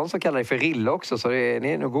Fredriksson som kallar dig för Rille också. Så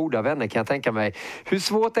ni är nog goda vänner, kan jag tänka mig. Hur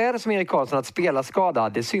svårt är det som Erik Karlsson att spela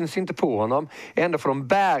skadad? Det syns inte på honom. Ändå får de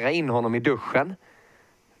bära in honom i duschen.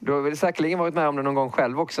 Du har väl säkerligen varit med om det någon gång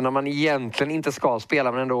själv också, när man egentligen inte ska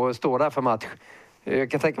spela men ändå står där för match.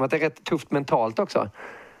 Jag kan tänka mig att det är rätt tufft mentalt också.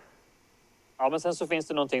 Ja, men sen så finns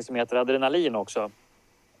det någonting som heter adrenalin också.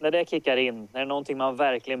 När det kickar in, när det är någonting man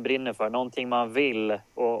verkligen brinner för, någonting man vill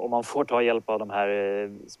och man får ta hjälp av de här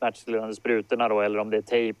smärtstillande sprutorna då, eller om det är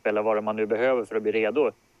tejp eller vad man nu behöver för att bli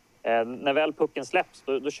redo. När väl pucken släpps,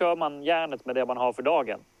 då kör man järnet med det man har för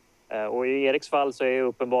dagen. Och i Eriks fall så är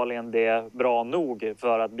uppenbarligen det bra nog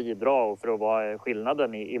för att bidra och för att vara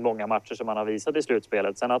skillnaden i många matcher som man har visat i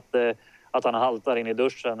slutspelet. Sen att han haltar in i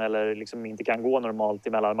duschen eller liksom inte kan gå normalt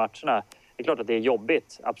emellan matcherna. Det är klart att det är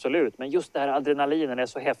jobbigt, absolut. Men just det här adrenalinen är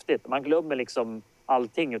så häftigt. Man glömmer liksom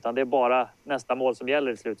allting, utan det är bara nästa mål som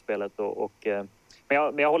gäller i slutspelet.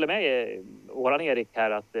 Men jag håller med våran Erik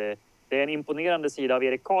här att det är en imponerande sida av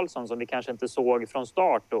Erik Karlsson som vi kanske inte såg från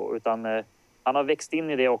start då, utan han har växt in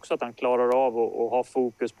i det också, att han klarar av att ha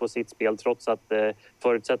fokus på sitt spel trots att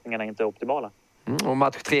förutsättningarna inte är optimala. Och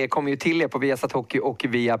match 3 kommer ju till er på Viasat Hockey och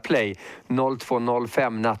Viaplay. 02.05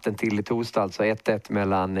 natten till torsdag, alltså 1-1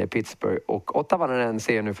 mellan Pittsburgh och Ottawa när den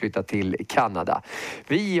serien nu flyttar till Kanada.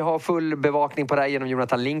 Vi har full bevakning på det här genom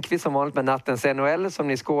Jonathan Lindqvist som vanligt med nattens NHL som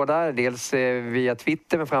ni skådar. Dels via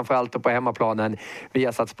Twitter men framförallt på hemmaplanen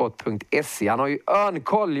via satsport.se. Han har ju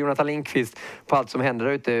örnkoll, Jonathan Lindqvist, på allt som händer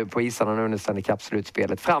ute på isarna under Stanley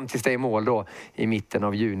Cup-slutspelet. Fram tills det är mål då i mitten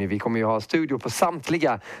av juni. Vi kommer ju ha studio på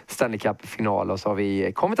samtliga Stanley Cup-finaler. Och så har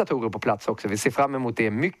vi kommentatorer på plats också. Vi ser fram emot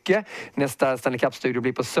det mycket. Nästa Stanley Cup-studio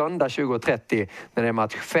blir på söndag 20.30 när det är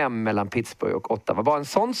match 5 mellan Pittsburgh och Ottawa. Bara en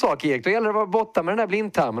sån sak, Erik. Då gäller det att vara borta med den där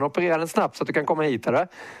blindtarmen. Operera den snabbt så att du kan komma hit, eller?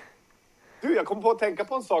 Du, jag kom på att tänka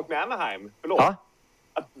på en sak med Anaheim. Förlåt. Ja?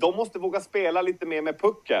 Att de måste våga spela lite mer med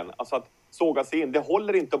pucken. Alltså att såga sig in. Det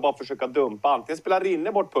håller inte att bara försöka dumpa. Antingen spelar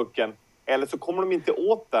Rinne bort pucken eller så kommer de inte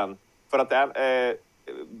åt den. För att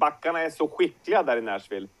backarna är så skickliga där i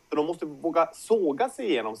Nashville. Så de måste våga såga sig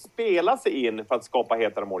igenom, spela sig in för att skapa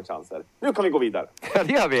hetare målchanser. Nu kan vi gå vidare. Ja,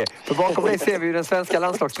 det gör vi. För bakom dig ser vi ju den svenska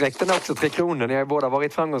landslagsdräkten också, Tre Kronor. Ni har ju båda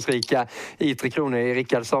varit framgångsrika i Tre Kronor.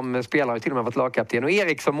 Rickard som spelare har till och med varit lagkapten och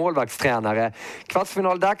Erik som målvaktstränare.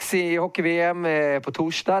 Kvartsfinaldags i hockey-VM på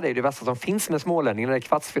torsdag. Det är det värsta som finns med smålänningen. Det är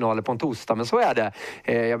kvartsfinaler på en torsdag, men så är det.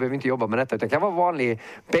 Jag behöver inte jobba med detta utan jag kan vara vanlig,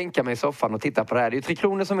 bänka mig i soffan och titta på det här. Det är ju Tre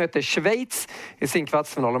Kronor som möter Schweiz i sin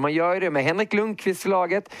kvartsfinal. Och man gör ju det med Henrik Lundqvist i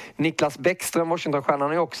laget. Niklas Bäckström, Washingtonstjärnan,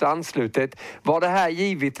 har ju också anslutit. Var det här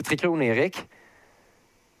givet Tre Kronor, Erik?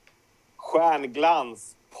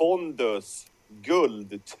 Stjärnglans, pondus,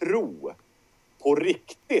 guldtro. På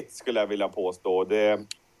riktigt skulle jag vilja påstå.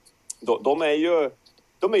 De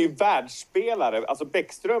är ju världsspelare. Alltså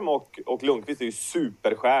Bäckström och Lundqvist är ju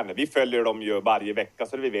superstjärnor. Vi följer dem ju varje vecka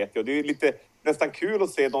så det vi vet ju. Det är lite nästan kul att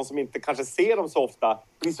se de som inte kanske ser dem så ofta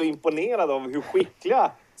blir så imponerade av hur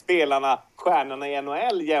skickliga spelarna, stjärnorna i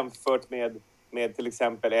NHL jämfört med till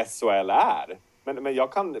exempel SHL är. Men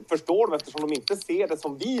jag kan förstå dem eftersom de inte ser det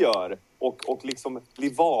som vi gör och liksom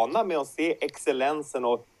blir vana med att se excellensen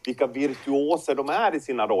och vilka virtuoser de är i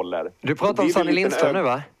sina roller. Du pratar om Sanny Lindström nu,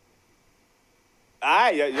 va?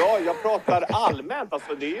 Nej, jag pratar allmänt.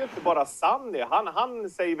 Alltså, det är ju inte bara Sanny. Han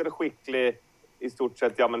säger väl skicklig i stort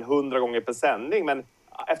sett 100 gånger per sändning. Men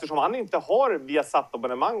eftersom han inte har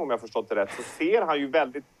Viasat-abonnemang, om jag förstått det rätt, så ser han ju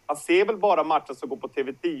han ser väl bara matcher som går på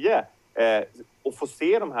TV10 och får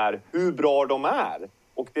se de här, hur bra de är.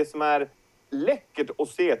 Och det som är läckert att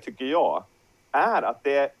se, tycker jag, är att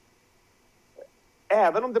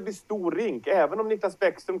även om det blir stor rink, även om Niklas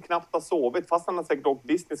Bäckström knappt har sovit, fast han har säkert åkt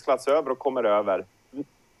business class över och kommer över.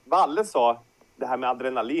 Valle sa det här med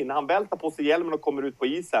adrenalin. När han vältar på sig hjälmen och kommer ut på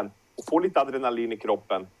isen och får lite adrenalin i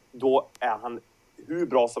kroppen, då är han hur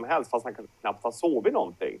bra som helst fast han knappt har sovit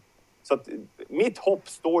någonting. Så att mitt hopp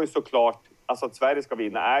står ju såklart, alltså att Sverige ska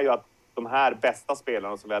vinna, är ju att de här bästa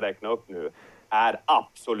spelarna som vi har räknat upp nu är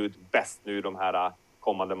absolut bäst nu i de här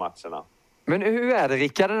kommande matcherna. Men hur är det,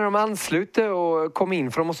 Rickard, när de ansluter och kom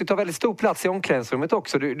in? För de måste ju ta väldigt stor plats i omklädningsrummet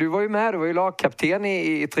också. Du var ju med, du var ju lagkapten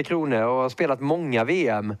i Tre Kronor och har spelat många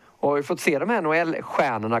VM. Och har ju fått se de här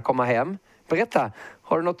NHL-stjärnorna komma hem. Berätta,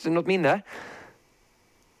 har du något minne?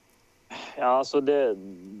 Ja, alltså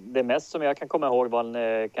det mest som jag kan komma ihåg var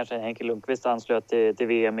när kanske Henke Lundqvist anslöt till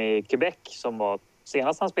VM i Quebec som var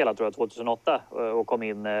senast han spelade, tror jag, 2008 och kom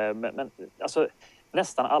in. Men alltså,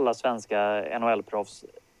 nästan alla svenska NHL-proffs,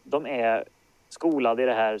 de är skolade i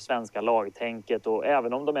det här svenska lagtänket, och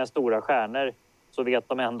även om de är stora stjärnor så vet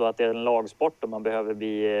de ändå att det är en lagsport och man behöver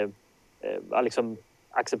bli liksom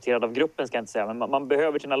accepterad av gruppen, ska jag inte säga, men man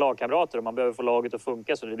behöver sina lagkamrater och man behöver få laget att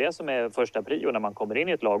funka, så det är det som är första prio när man kommer in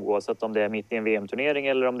i ett lag, oavsett om det är mitt i en VM-turnering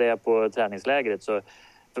eller om det är på träningslägret. Så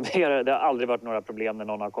för mig har det aldrig varit några problem när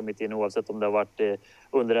någon har kommit in, oavsett om det har varit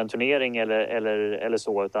under en turnering eller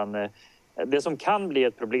så, utan det som kan bli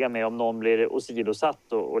ett problem är om någon blir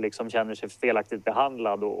åsidosatt och liksom känner sig felaktigt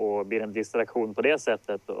behandlad och blir en distraktion på det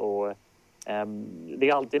sättet. Och det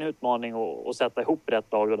är alltid en utmaning att sätta ihop rätt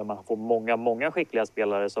lag där man får många skickliga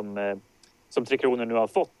spelare som Tre Kronor nu har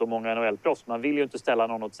fått, och många NHL-proffs. Man vill ju inte ställa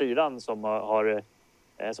någon åt sidan som man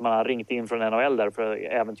har ringt in från NHL där för att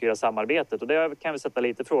äventyra samarbetet. Och det kan vi sätta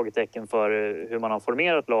lite frågetecken för hur man har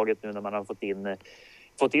formerat laget nu när man har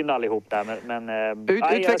fått in allihop där. Men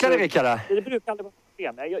utveckla det, Rickard. Det brukar aldrig vara ett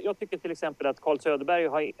problem. Jag tycker till exempel att Carl Söderberg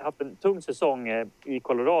har haft en tung säsong i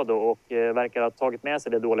Colorado och verkar ha tagit med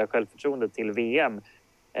sig det dåliga självförtroendet till VM.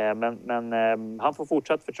 Men han får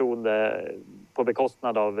fortsatt förtroende på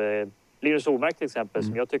bekostnad av Linus Omark till exempel,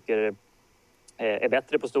 som jag tycker är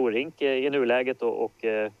bättre på stor rink i nuläget.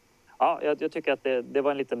 Jag tycker att det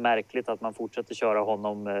var lite märkligt att man fortsätter köra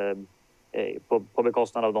honom på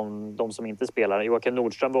bekostnad av de som inte spelar. Joakim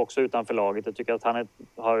Nordström var också utanför laget. Jag tycker att han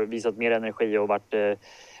har visat mer energi och varit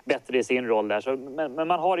bättre i sin roll där. Men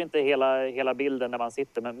man har inte hela bilden när man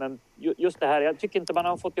sitter. Men just det här, jag tycker inte man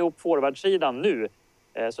har fått ihop forwardsidan nu.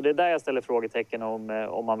 Så det är där jag ställer frågetecken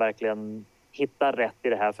om man verkligen hittar rätt i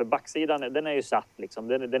det här. För backsidan, den är ju satt liksom.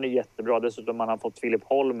 Den är jättebra. Dessutom man har fått Filip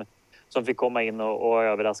Holm som fick komma in och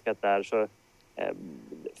överraskat där. Så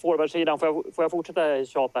forwardsidan, får jag fortsätta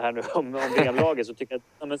tjata här nu om VM-laget, så tycker jag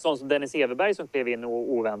att en sån som Dennis Everberg som klev in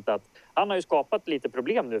oväntat, han har ju skapat lite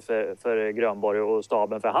problem nu för Grönborg och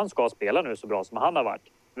staben, för han ska spela nu så bra som han har varit.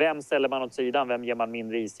 Vem ställer man åt sidan? Vem ger man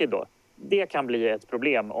mindre istid då? Det kan bli ett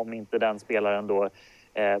problem om inte den spelaren då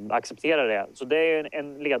accepterar det. Så det är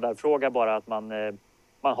en ledarfråga bara, att man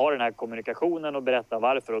har den här kommunikationen och berättar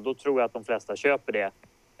varför, och då tror jag att de flesta köper det.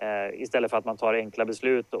 Istället för att man tar enkla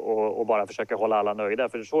beslut och bara försöker hålla alla nöjda.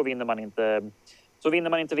 För så vinner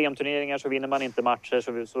man inte VM-turneringar, så vinner man inte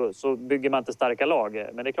matcher, så bygger man inte starka lag.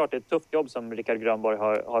 Men det är klart, det är ett tufft jobb som Rickard Grönborg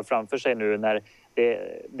har framför sig nu, när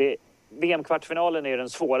VM-kvartsfinalen är den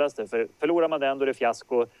svåraste. För förlorar man den, då är det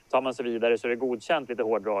fiasko. Tar man sig vidare så är det godkänt, lite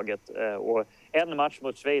hårdraget. Och en match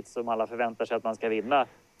mot Schweiz som alla förväntar sig att man ska vinna,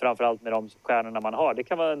 framförallt med de stjärnorna man har, det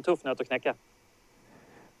kan vara en tuff nöt att knäcka.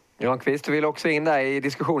 Granqvist, du vill också in där i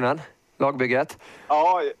diskussionen, lagbygget.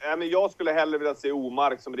 Ja, men jag skulle hellre vilja se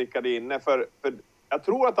Omark som Rickard är inne. För jag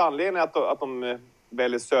tror att anledningen att de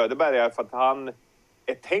väljer Söderberg är för att han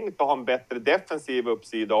är tänkt att ha en bättre defensiv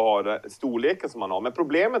uppsida och ha storleken som han har. Men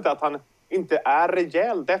problemet är att han inte är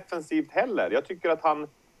rejäl defensivt heller. Jag tycker att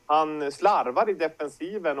han slarvar i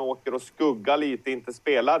defensiven och åker och skuggar lite, inte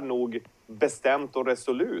spelar nog bestämt och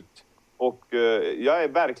resolut. Och jag är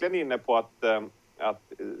verkligen inne på att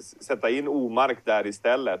sätta in Omark där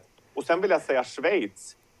istället. Och sen vill jag säga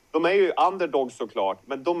Schweiz. De är ju underdogs såklart,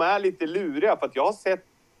 men de är lite luriga, för att jag har sett,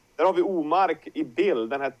 där har vi Omark i bild,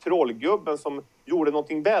 den här trollgubben som gjorde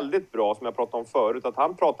någonting väldigt bra som jag pratade om förut, att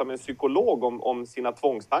han pratade med en psykolog om sina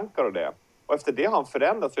tvångstankar och det. Och efter det har han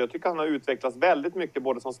förändrats, så jag tycker att han har utvecklats väldigt mycket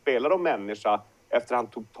både som spelare och människa efter han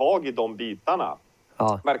tog tag i de bitarna.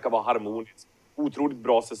 Ja. Verkar vara harmoniskt. Otroligt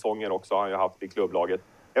bra säsonger också har han ju haft i klubblaget.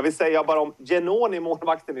 Jag vill säga bara om Genoni,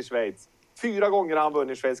 målvakten i Schweiz. 4 gånger har han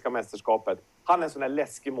vunnit Schweiziska mästerskapet. Han är en sån här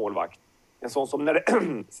läskig målvakt. En sån som när det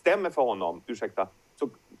stämmer för honom,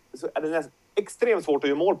 så är det extremt svårt att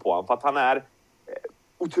göra mål på honom. För att han är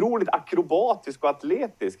otroligt akrobatisk och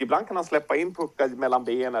atletisk. Ibland kan han släppa in puckar mellan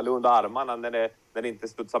benen eller under armarna när det inte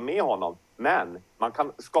studsar med honom. Men man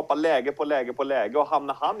kan skapa läge på läge på läge, och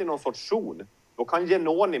hamnar han i någon sorts zon, då kan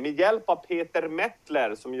Genoni med hjälp av Peter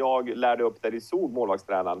Mettler, som jag lärde upp där i SOG,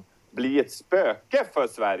 målvaktstränaren, bli ett spöke för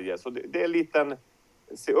Sverige. Så det är en liten,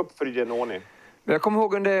 se upp för Genoni. Jag kommer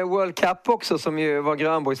ihåg under World Cup också, som ju var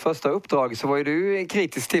Grönborgs första uppdrag, så var ju du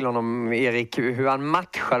kritisk till honom, Erik, hur han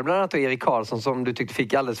matchade bland annat Erik Karlsson, som du tyckte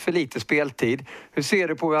fick alldeles för lite speltid. Hur ser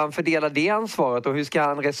du på hur han fördelar det ansvaret, och hur ska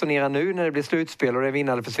han resonera nu när det blir slutspel och det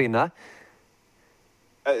vinner eller försvinna?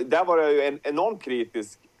 Där var jag ju enormt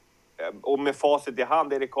kritisk. Och med facit i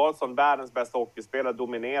hand, Erik Karlsson, världens bästa hockeyspelare,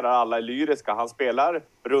 dominerar alla lyriska. Han spelar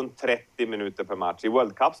runt 30 minuter per match. I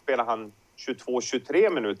World Cup spelar han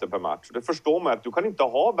 22-23 minuter per match. Det förstår man att du kan inte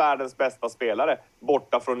ha världens bästa spelare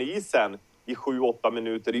borta från isen i 7-8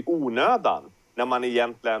 minuter i onödan, när man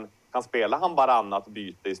egentligen kan spela han varannat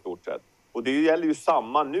byte i stort sett. Och det gäller ju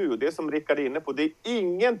samma nu. Det som Rickard är inne på, det är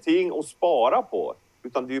ingenting att spara på,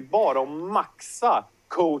 utan det är bara att maxa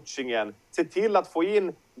coachingen. Se till att få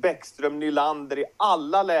in Bäckström, Nylander i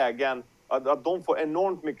alla lägen. Att de får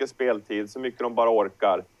enormt mycket speltid, så mycket de bara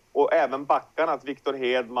orkar. Och även backarna, att Victor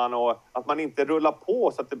Hedman, och att man inte rullar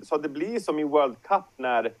på så att det blir som i World Cup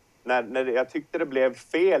när jag tyckte det blev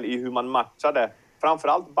fel i hur man matchade.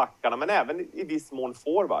 Framförallt backarna, men även i viss mån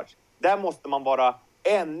forwards. Där måste man vara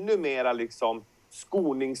ännu mer liksom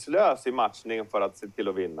skoningslös i matchningen för att se till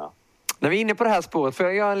att vinna. När vi är inne på det här spåret, får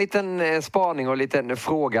jag göra en liten spaning och en liten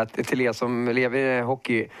fråga till er som lever i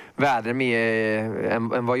hockeyvärlden mer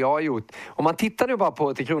än vad jag har gjort. Om man tittar nu bara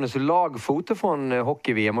på Tre Kronors lagfoto från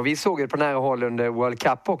hockey-VM, och vi såg det på nära håll under World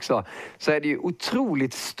Cup också, så är det ju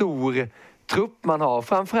otroligt stor trupp man har.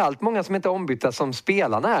 Framförallt många som inte är ombytta som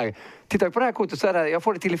spelarna är. Tittar vi på det här kortet så är det, jag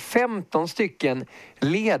får det till 15 stycken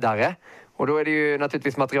ledare. Och då är det ju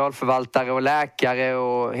naturligtvis materialförvaltare och läkare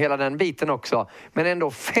och hela den biten också. Men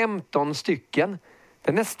ändå 15 stycken.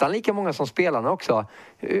 Det är nästan lika många som spelarna också.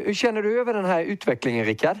 Hur känner du över den här utvecklingen,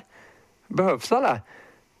 Rickard? Behövs alla?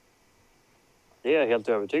 Det är jag helt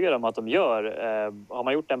övertygad om att de gör. Har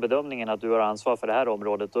man gjort den bedömningen att du har ansvar för det här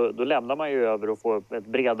området, då lämnar man ju över och får ett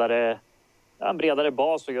bredare en bredare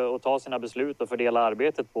bas och ta sina beslut och fördela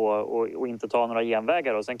arbetet på och inte ta några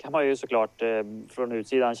genvägar. Och sen kan man ju såklart från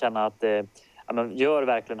utsidan känna att men gör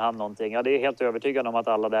verkligen han någonting? Ja, det är helt övertygande om att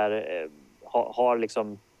alla där har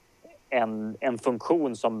liksom en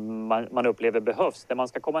funktion som man upplever behövs. Det man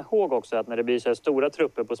ska komma ihåg också att när det blir så här stora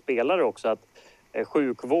trupper på spelare också att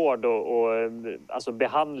sjukvård och alltså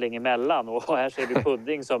behandling emellan och här ser vi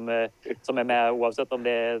Pudding som är med oavsett om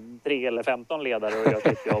det är 3 eller 15 ledare och gör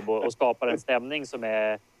sitt jobb och skapar en stämning som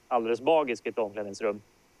är alldeles magisk i ett omklädningsrum.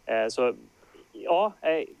 Så ja,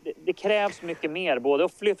 det krävs mycket mer. Både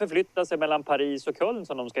att förflytta sig mellan Paris och Köln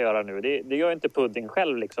som de ska göra nu. Det gör inte Pudding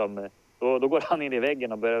själv liksom. Då går han in i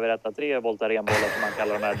väggen och börjar rätta 3 voltarenbollar som man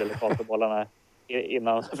kallar de här delikatobollarna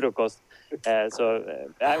innan frukost. Så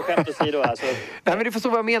skämt åsido. Alltså. Nej, men du förstår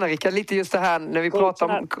vad jag menar, Rickard. Lite just det här när vi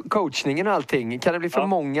pratar om coachningen och allting. Kan det bli för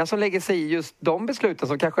många som lägger sig i just de besluten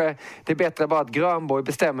som kanske det är bättre bara att Grönborg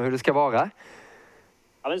bestämmer hur det ska vara?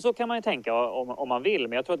 Ja, men så kan man ju tänka om man vill.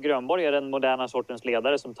 Men jag tror att Grönborg är den moderna sortens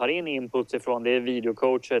ledare som tar in inputs ifrån. Det är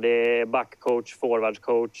videocoacher, det är backcoach,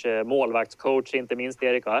 forwardscoach, målvaktscoach, inte minst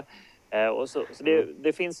Erik. Och så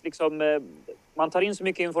det finns liksom... Man tar in så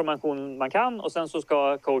mycket information man kan och sen så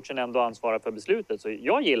ska coachen ändå ansvara för beslutet. Så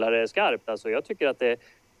jag gillar det skarpt. Alltså jag tycker att det är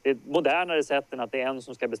ett modernare sätt än att det är en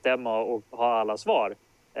som ska bestämma och ha alla svar.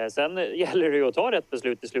 Sen gäller det ju att ta rätt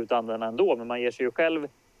beslut i slutändan ändå. Men man ger sig ju själv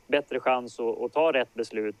bättre chans att ta rätt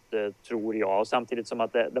beslut, tror jag. Och samtidigt som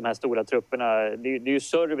att de här stora trupperna, det är ju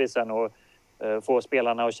servicen och få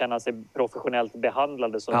spelarna att känna sig professionellt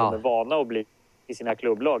behandlade som de är vana att bli i sina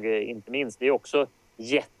klubblag, inte minst. Det är också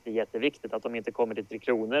jätteviktigt att de inte kommer till 3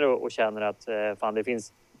 Kronor och känner att fan, det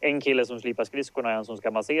finns en kille som slipar skridskorna och en som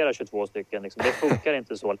ska massera 22 stycken. Liksom, det funkar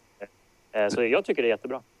inte så. Så jag tycker det är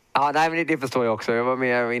jättebra. Ja, nej, men det förstår jag också. Jag var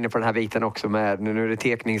med inne på den här biten också med nu är det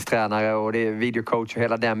tekningstränare och det är videocoach och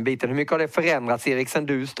hela den biten. Hur mycket har det förändrats, Erik, sen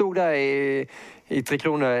du stod där i 3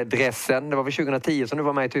 Kronor-dressen? Det var väl 2010 som du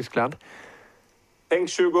var med i Tyskland? Tänk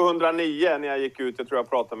 2009 när jag gick ut, jag tror jag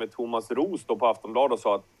pratade med Thomas Roos då på Aftonbladet och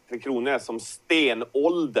sa att 3 Kronor är som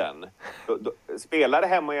stenåldern. Spelare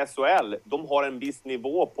hemma i SHL, de har en viss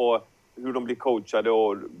nivå på hur de blir coachade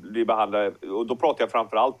och blir behandlade. Och då pratar jag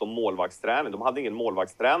framförallt om målvaktsträning. De hade ingen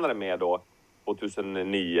målvaktstränare med då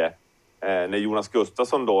 2009. När Jonas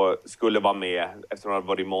Gustafsson då skulle vara med efter att han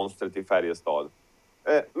varit monstret i Färjestad.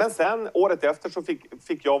 Men sen året efter så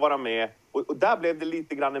fick jag vara med. Och där blev det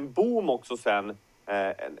lite grann en boom också sen.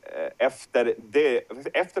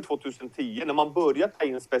 Efter 2010 när man börjar ta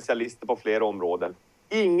in specialister på flera områden.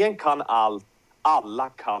 Ingen kan allt, alla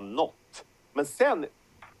kan något. Men sen,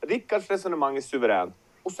 Rickards resonemang är suveränt.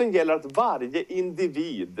 Och sen gäller att varje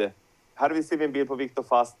individ, här ser vi en bild på Viktor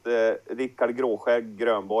Fast, Rickard Gråskägg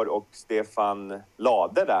Grönborg och Stefan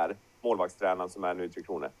Lade där, målvaktstränaren som är nu i 3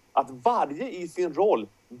 Kronor. Att varje i sin roll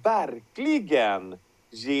verkligen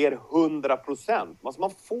ger 100%. Alltså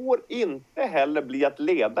man får inte heller bli att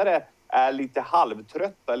ledare är lite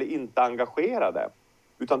halvtrötta eller inte engagerade.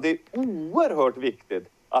 Utan det är oerhört viktigt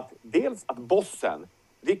att dels att bossen,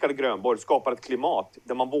 Rickard Grönborg, skapar ett klimat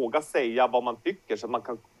där man vågar säga vad man tycker så att man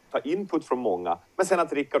kan ta input från många. Men sen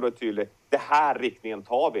att Rickard är tydlig, det här riktningen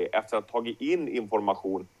tar vi efter att ha tagit in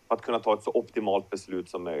information för att kunna ta ett så optimalt beslut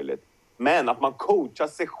som möjligt. Men att man coachar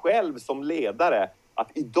sig själv som ledare.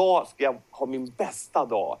 Att idag ska jag ha min bästa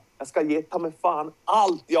dag. Jag ska ge ta mig fan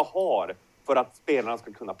allt jag har för att spelarna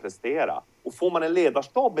ska kunna prestera. Och får man en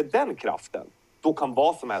ledarstab med den kraften, då kan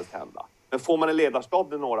vad som helst hända. Men får man en ledarstab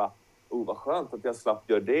med några, vad skönt att jag slapp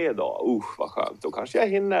göra det idag. Vad skönt, då kanske jag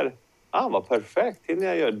hinner. Vad perfekt, hinner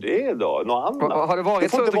jag göra det idag? Något annat. Har det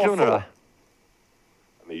varit så 3 Kronor då?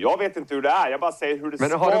 Men jag vet inte hur det är, jag bara säger hur det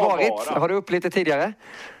ska vara. Har du upplevt det tidigare?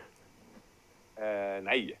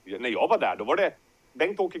 Nej, när jag var där då var det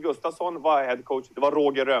Bengt-Åke Gustafsson var head coach, det var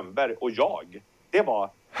Roger Rönnberg och jag. Det var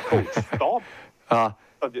coachstab. Ja.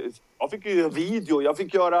 Jag fick ju video, jag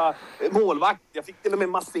fick göra målvakt, jag fick till och med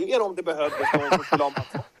massera om det behövdes.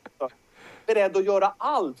 Beredd att göra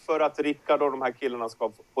allt för att Rickard och de här killarna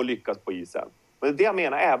ska få lyckas på isen. Men det jag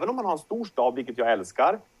menar, även om man har en stor stab, vilket jag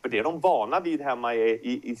älskar, för det är de vana vid hemma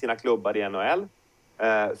i sina klubbar i NHL.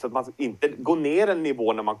 Så att man inte går ner en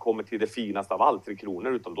nivå när man kommer till det finaste av allt, 3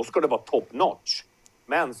 Kronor, utan då ska det vara top notch.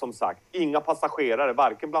 Men som sagt, inga passagerare,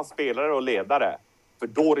 varken bland spelare och ledare. För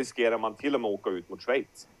då riskerar man till och med att åka ut mot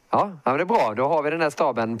Schweiz. Ja, men det är bra. Då har vi den här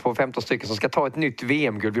staben på 15 stycken som ska ta ett nytt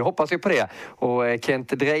VM-guld. Vi hoppas ju på det. Och Kent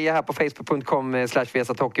Dreja här på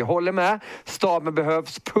facebook.com/VSAThockey håller med. Staben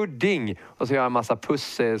behövs, pudding. Och så gör jag en massa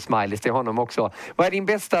puss-smileys till honom också. Vad är din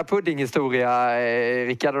bästa puddinghistoria,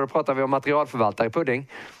 Rickard? Då pratar vi om materialförvaltare pudding.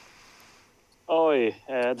 Oj,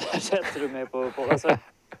 där sätter du mig på alltså.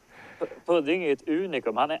 Pudding är ett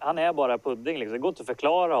unikum. Han är bara Pudding. Liksom. Det går inte att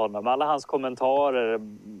förklara honom. Alla hans kommentarer.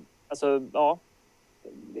 Alltså, ja,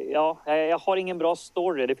 jag har ingen bra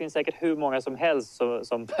story. Det finns säkert hur många som helst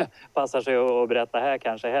som passar sig att berätta här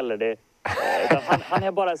kanske heller. Han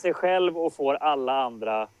är bara sig själv och får alla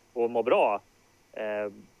andra att må bra.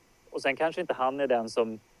 Och sen kanske inte han är den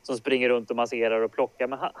som springer runt och masserar och plockar.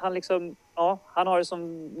 Men han liksom, ja, han har det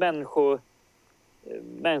som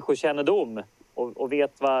människokännedom och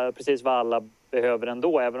vet precis vad alla behöver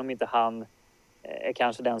ändå. Även om inte han är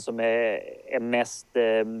kanske den som är mest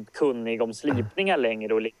kunnig om slipningar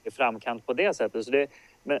längre och ligger framkant på det sättet. Så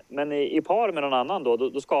men i par med någon annan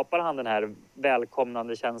då skapar han den här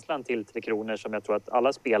välkomnande känslan till Tre Kronor som jag tror att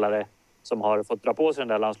alla spelare som har fått dra på sig den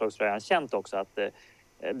där landslagströjan känt också att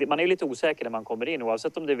man är lite osäker när man kommer in,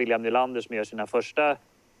 oavsett om det är William Nylander som gör sina första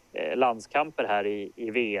landskamper här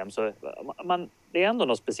i VM. Så det är ändå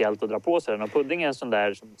något speciellt att dra på sig den. Och Pudding är en sån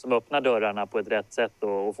där som öppnar dörrarna på ett rätt sätt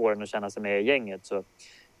och får den att känna sig med i gänget. Så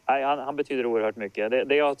han betyder oerhört mycket.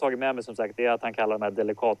 Det jag har tagit med mig som sagt är att han kallar de här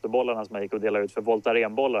Delicato-bollarna som man gick och delade ut för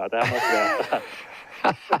Voltaren-bollar. Det här måste jag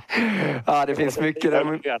äta. Ja, det finns mycket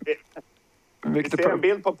där. Vi ser en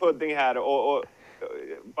bild på Pudding här och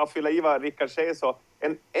bara fylla i vad Rickard säger så.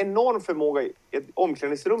 En enorm förmåga i ett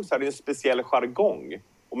omklädningsrum så är det en speciell jargong.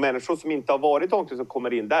 Och människor som inte har varit omkring som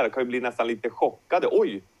kommer in där kan ju bli nästan lite chockade.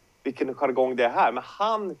 Oj, vilken jargong det är här. Men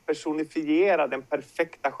han personifierar den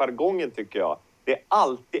perfekta jargongen tycker jag. Det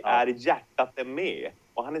alltid är hjärtat är med.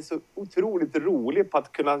 Och han är så otroligt rolig på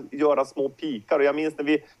att kunna göra små pikar. Och jag minns när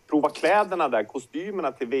vi provade kläderna där,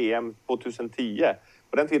 kostymerna till VM 2010.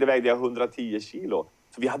 På den tiden vägde jag 110 kilo.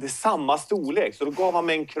 Så vi hade samma storlek. Så då gav han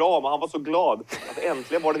mig en kram och han var så glad att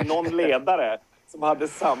äntligen var det någon ledare som hade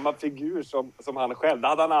samma figur som han själv. Det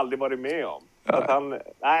hade han aldrig varit med om. Att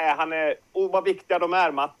han är... Och vad viktiga de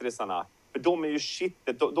är, matrisarna. För de är ju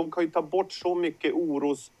shitet. De kan ju ta bort så mycket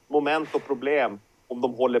orosmoment och problem om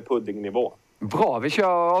de håller puddingnivå. Bra, vi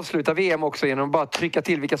kör avsluta VM också genom att bara trycka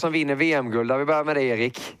till vilka som vinner VM-guld. Vi börjar med dig,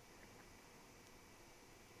 Erik.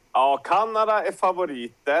 Ja, Kanada är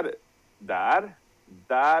favoriter. Där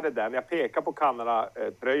är den. Jag pekar på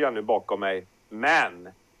Kanada-tröjan nu bakom mig. Men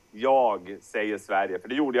jag säger Sverige. För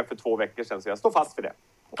det gjorde jag för 2 veckor sedan. Så jag står fast för det.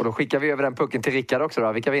 Och då skickar vi över den pucken till Rickard också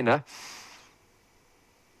då. Vilka vinner?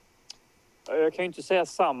 Jag kan ju inte säga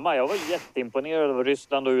samma. Jag var jätteimponerad av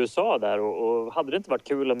Ryssland och USA där. Och hade det inte varit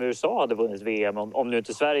kul om USA hade vunnit VM om nu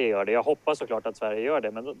inte Sverige gör det. Jag hoppas såklart att Sverige gör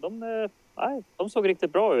det. Men de såg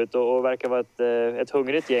riktigt bra ut och verkar vara ett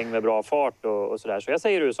hungrigt gäng med bra fart och sådär. Så jag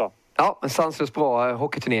säger USA. Ja, en sanslöst bra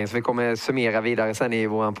hockeyturnering som vi kommer summera vidare sen i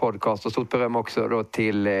vår podcast. Och stort beröm också då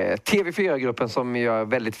till TV4-gruppen som gör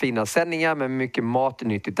väldigt fina sändningar med mycket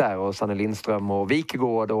matnyttigt där. Och Sanne Lindström och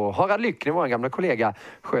Wikegård och Harald Lyckner, vår gamla kollega,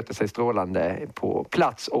 sköter sig strålande på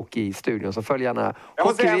plats och i studion. Så följ gärna. Jag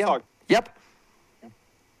måste säga en sak. Japp.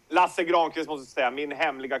 Lasse Granqvist måste säga, min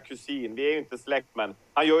hemliga kusin. Vi är ju inte släkt, men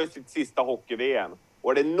han gör ju sitt sista hockey-VM.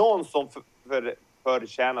 Och är det någon som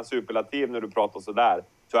förtjänar superlativ när du pratar så där,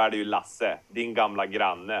 så är det ju Lasse, din gamla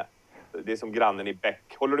granne. Det är som grannen i Bäck.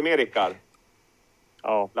 Håller du med, Rickard?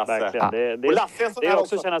 Ja, Lasse. Verkligen. Och Lasse är en sån där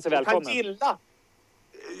också känna sig välkommen.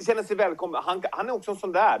 Känner sig välkommen. Han är också en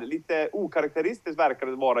sån där, lite okaraktäristiskt verkar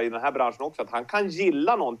det vara i den här branschen också, att han kan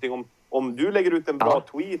gilla någonting. Om du lägger ut en bra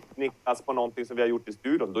tweet, Niklas, på någonting som vi har gjort i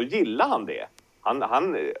studion, då gillar han det.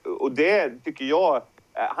 Och det tycker jag,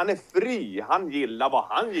 han är fri. Han gillar vad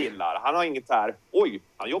han gillar. Han har inget här,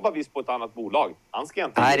 han jobbar visst på ett annat bolag. Han ska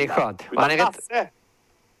inte Nej, det är skönt. Han är Lasse,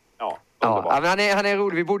 ja, men han är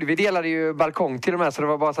rolig. Vi delade ju balkong till de här, så det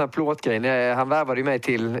var bara sån här plåtgrej. Han värvade ju mig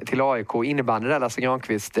till AIK innebandy där, Lasse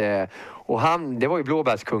Granqvist. Och det var ju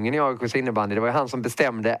blåbärskungen i AIKs innebandy. Det var ju han som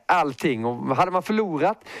bestämde allting. Och hade man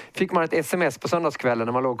förlorat fick man ett sms på söndagskvällen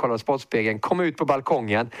när man låg och kollade Sportspegeln. Kom ut på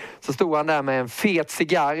balkongen. Så stod han där med en fet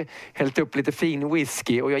cigarr. Hällt upp lite fin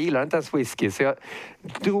whisky. Och jag gillar inte ens whisky. Så jag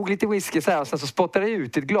drog lite whisky så här. Och sen så spottade jag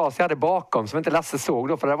ut ett glas jag hade bakom. Som inte Lasse såg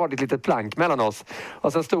då. För det var ett litet plank mellan oss.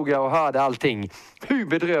 Och sen stod jag och hörde allting. Hur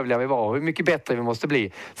bedrövliga vi var. Hur mycket bättre vi måste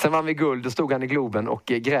bli. Sen vann vi guld. Och stod han i Globen och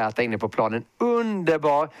grät inne på planen.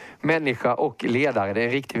 Underbar människa och ledare. Det är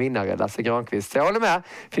en riktig vinnare, Lasse Granqvist. Jag håller med.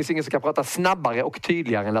 Det finns ingen som kan prata snabbare och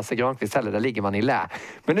tydligare än Lasse Granqvist heller. Där ligger man i lä.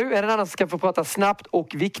 Men nu är det en annan som ska få prata snabbt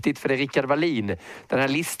och viktigt, för det är Rickard Wallin. Den här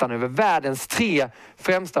listan över världens 3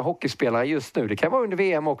 främsta hockeyspelare just nu. Det kan vara under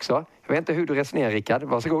VM också. Jag vet inte hur du resonerar, Rickard.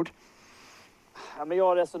 Varsågod. Ja, men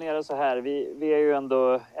jag resonerar så här. Vi är ju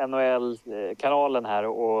ändå NHL-kanalen här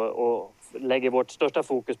och lägger vårt största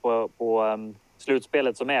fokus på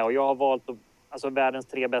slutspelet som är. Och jag har valt alltså världens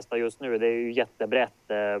 3 bästa just nu. Det är ju jättebrett.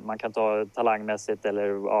 Man kan ta talangmässigt eller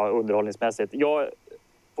underhållningsmässigt. Jag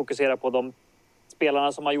fokusera på de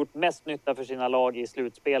spelarna som har gjort mest nytta för sina lag i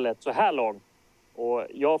slutspelet så här långt. Och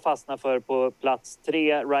jag fastnar för på plats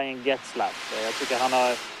 3 Ryan Getzlaf. Jag tycker han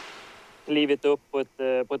har klivit upp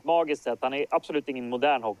på ett magiskt sätt. Han är absolut ingen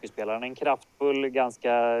modern hockeyspelare. Han är en kraftfull,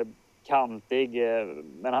 ganska kantig.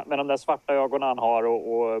 Men de där svarta ögonen han har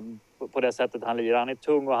och på det sättet han lirar. Han är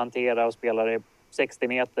tung att hantera och spelar i 60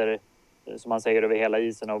 meter som man säger över hela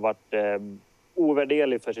isen och varit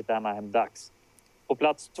ovärderlig för sitt Anaheim Ducks. På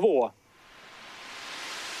plats 2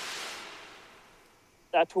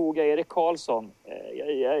 där tog jag Erik Karlsson.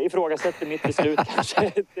 Jag ifrågasätter mitt beslut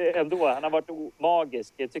kanske ändå. Han har varit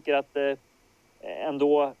magisk. Jag tycker att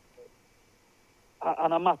ändå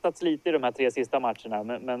han har mattats lite i de här 3 sista matcherna.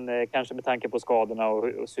 Men kanske med tanke på skadorna och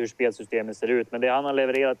hur spelsystemet ser ut. Men det han har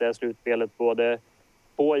levererat det här slutspelet både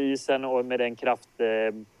på isen och med den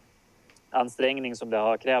kraftansträngning som det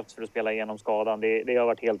har krävts för att spela igenom skadan. Det har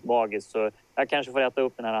varit helt magiskt. Så jag kanske får äta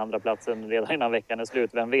upp den här andra platsen redan innan veckan är slut.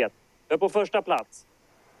 Vem vet? Men på första plats.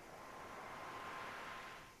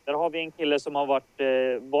 Där har vi en kille som har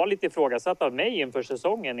var lite ifrågasatt av mig inför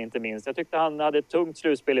säsongen inte minst. Jag tyckte han hade ett tungt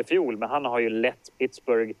slutspel i fjol, men han har ju lett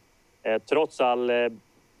Pittsburgh trots all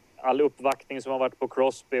uppvaktning som har varit på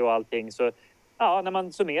Crosby och allting. Så ja, när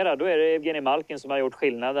man summerar då är det Evgeni Malkin som har gjort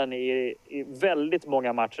skillnaden i väldigt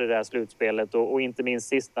många matcher i det här slutspelet. Och inte minst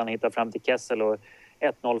sist när han hittade fram till Kessel och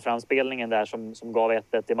 1-0 framspelningen där som gav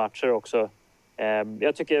 1-1 i matcher också.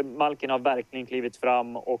 Jag tycker Malkin har verkligen klivit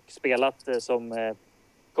fram och spelat som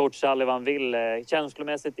coach Sullivan vill,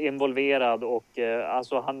 känslomässigt involverad och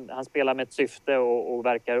alltså han spelar med ett syfte och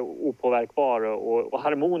verkar opåverkbar och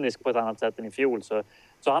harmonisk på ett annat sätt än i fjol. Så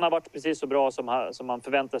han har varit precis så bra som man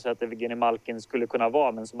förväntar sig att Evgeni Malkin skulle kunna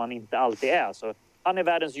vara, men som han inte alltid är. Så han är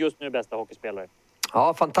världens just nu bästa hockeyspelare.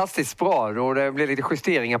 Ja, fantastiskt bra. Och det blir lite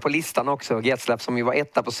justeringar på listan också. Getzlaf som ju var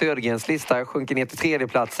 1 på Södergrens lista sjunker ner till 3:e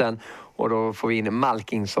platsen. Och då får vi in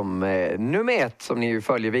Malkin som nummer 1 som ni ju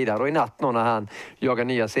följer vidare. Och i natt när han jagar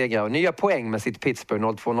nya segrar och nya poäng med sitt Pittsburgh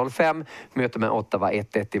 0-2-0-5. Möter med Ottawa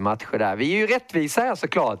 1-1 i matcher där. Vi är ju rättvisa här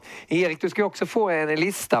såklart. Erik, du ska också få en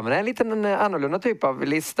lista. Men det är en liten annorlunda typ av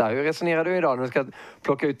lista. Hur resonerar du idag när du ska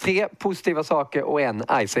plocka ut 3 positiva saker och en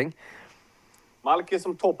icing? Malkin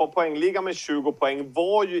som toppar poängliga med 20 poäng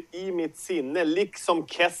var ju i mitt sinne, liksom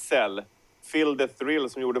Kessel, Phil the Thrill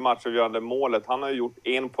som gjorde matchavgörande målet. Han har ju gjort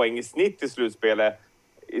 1 poäng i snitt i slutspelet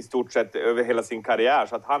i stort sett över hela sin karriär.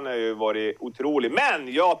 Så att han har ju varit otrolig.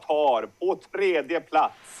 Men jag tar på 3:e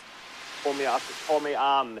plats, kommer jag att ta mig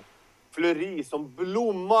an Fleury som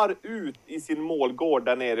blommar ut i sin målgård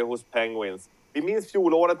där nere hos Penguins. Vi minns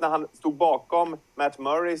fjolåret när han stod bakom Matt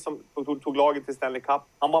Murray som tog laget till Stanley Cup.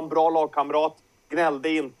 Han var en bra lagkamrat, gnällde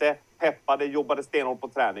inte, peppade, jobbade stenhårt på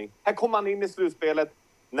träning. Här kommer han in i slutspelet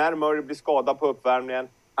när Murray blir skadad på uppvärmningen.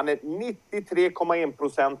 Han är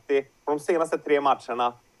 93,1%. På de senaste 3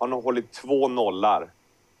 matcherna har han hållit 2 nollor.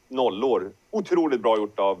 Otroligt bra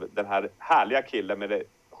gjort av den här härliga killen med det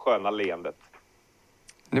sköna leendet.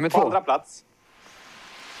 Nummer 2. På andra plats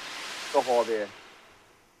så har vi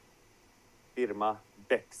firma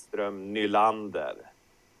Bäckström Nylander.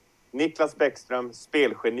 Niklas Bäckström,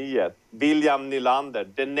 spelgeniet. William Nylander,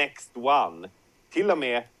 the next one. Till och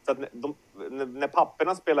med så att när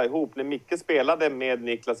papporna spelade ihop, när Micke spelade med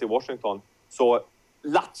Niklas i Washington, så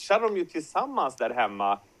latchade de ju tillsammans där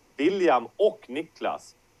hemma, William och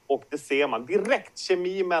Niklas. Och det ser man, direkt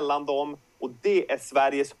kemi mellan dem. Och det är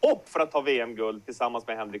Sveriges hopp för att ta VM-guld tillsammans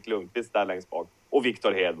med Henrik Lundqvist där längst bak. Och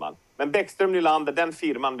Victor Hedman. Men Bäckström Nylander, den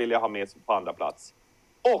firman vill jag ha med på andra plats.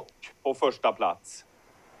 Och på första plats,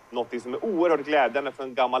 något som är oerhört glädjande för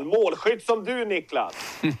en gammal målskytt som du,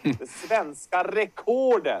 Niklas. Det svenska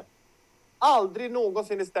rekordet. Aldrig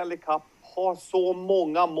någonsin i Stanley Cup har så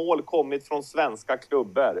många mål kommit från svenska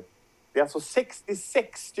klubbar. Det är alltså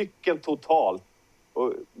 66 stycken totalt.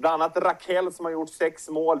 Och bland annat Raquel som har gjort 6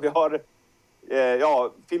 mål. Vi har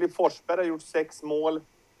Filip Forsberg har gjort 6 mål.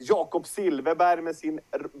 Jakob Silverberg med sin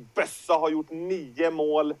bössa har gjort 9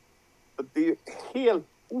 mål. Så det är helt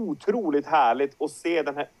otroligt härligt att se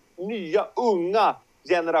den här nya unga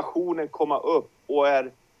generationen komma upp och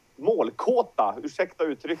är målkåta. Ursäkta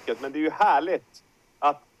uttrycket, men det är ju härligt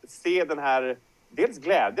att se den här, dels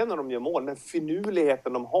glädjen när de gör mål, men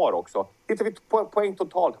finurligheten de har också. Tittar vi på poäng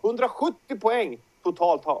totalt, 170 poäng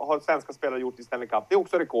totalt har svenska spelare gjort i Stanley Cup. Det är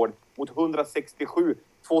också rekord mot 167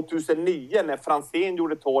 2009 när Franzén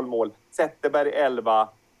gjorde 12 mål, Zetterberg 11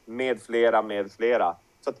 med flera.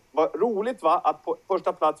 Så att, vad roligt va att på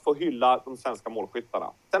första plats få hylla de svenska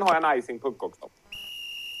målskyttarna. Sen har jag en icing-puck också.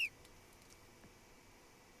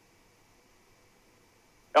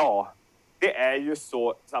 Ja, det är ju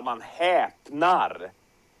så att man häpnar.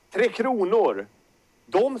 3 Kronor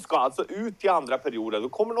De ska alltså ut i andra perioden. Då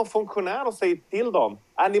kommer någon funktionär och säger till dem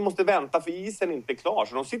ni måste vänta för isen är inte klar.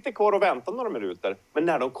 Så de sitter kvar och väntar några minuter. Men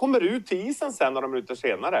när de kommer ut till isen sen några minuter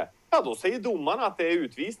senare, då säger domarna att det är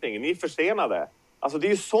utvisning. Ni är försenade. Alltså det är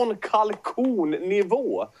ju sån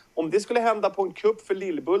kalkonnivå. Om det skulle hända på en kupp för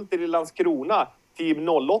Lillbult i Landskrona team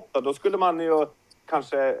 08, då skulle man ju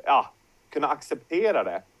kanske kunna acceptera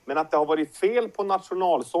det. Men att det har varit fel på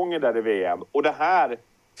nationalsånger där i VM och det här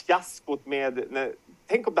fiaskot med...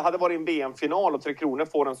 Tänk om det hade varit en VM-final och Tre Kronor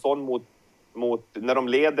får en sån mot när de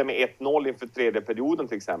leder med 1-0 inför tredje perioden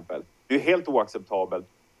till exempel. Det är ju helt oacceptabelt.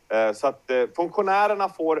 Så att funktionärerna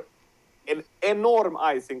får en enorm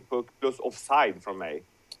icing-puck plus offside från mig,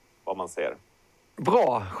 vad man ser.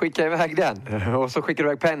 Bra, skicka iväg den. Och så skickar du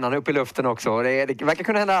iväg pennan upp i luften också. Det verkar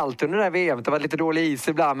kunna hända allt under det här VM. Det var lite dålig is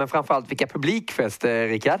ibland, men framförallt vilka publikfester,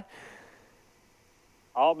 Rickard.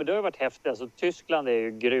 Ja, men det har varit häftigt. Alltså, Tyskland är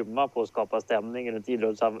ju grymma på att skapa stämning i ett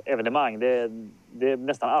idrottsevenemang. Det är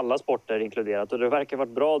nästan alla sporter inkluderat. Och det verkar ha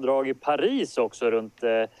varit bra drag i Paris också runt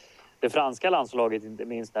det franska landslaget inte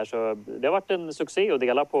minst där. Så det har varit en succé att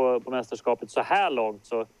dela på mästerskapet så här långt.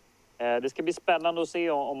 Så det ska bli spännande att se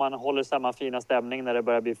om man håller samma fina stämning när det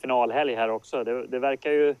börjar bli finalhelg här också. Det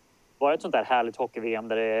verkar ju vara ett sånt där härligt hockey-VM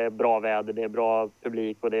där det är bra väder, det är bra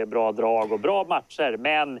publik och det är bra drag och bra matcher.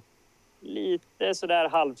 Men lite sådär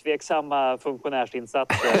halvtveksamma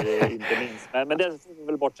funktionärsinsatser inte minst. Men det får vi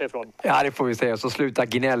väl bortse ifrån. Ja, det får vi säga. Så sluta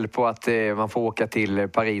gnäll på att man får åka till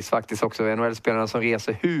Paris faktiskt också. NHL-spelarna som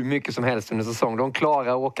reser hur mycket som helst under säsong. De klarar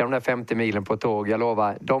att åka de där 50 milen på ett tåg. Jag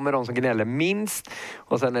lovar, de är de som gnäller minst.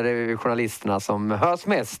 Och sen är det journalisterna som hörs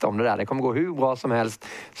mest om det där. Det kommer gå hur bra som helst.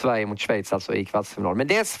 Sverige mot Schweiz alltså i kvartsfinal. Men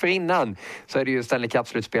dessförinnan så är det ju Stanley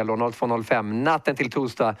Cup-slutspel då 02.05. Natten till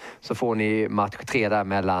torsdag så får ni match 3 där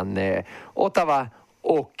mellan Ottawa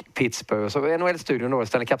och Pittsburgh. Så NHL-studion då,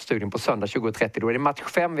 Stanley Cup-studion på söndag 20.30. Då är det match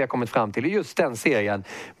 5 vi har kommit fram till. Just den serien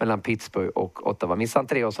mellan Pittsburgh och Ottawa. Missa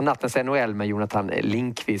inte det. Och så nattens NHL med Jonathan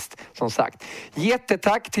Lindqvist som sagt.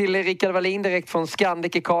 Jättetack till Rickard Wallin direkt från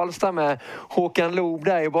Scandic i Karlstad med Håkan Loob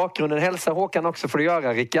där i bakgrunden. Hälsa Håkan också för att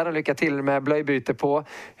göra, Rickard. Och lycka till med blöjbyte på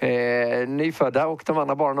nyfödda och de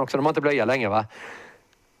andra barnen också. De har inte blöja längre, va?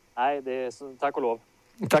 Nej, det är så, tack och lov.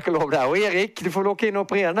 Tack och lov där. Och Erik, du får åka in och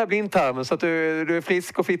operera den här blindtarmen så att du är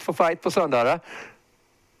frisk och fit för fight på söndag, eller?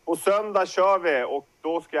 På söndag kör vi och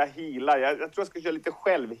då ska jag heala. Jag tror jag ska köra lite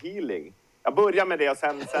självhealing. Jag börjar med det och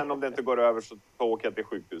sen om det inte går över så åker jag till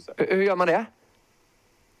sjukhuset. Hur gör man det?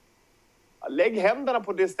 Lägg händerna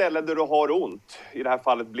på det ställe där du har ont. I det här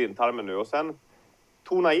fallet blindtarmen nu. Och sen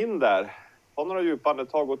tona in där. Ta några djupa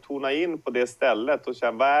andetag och tona in på det stället. Och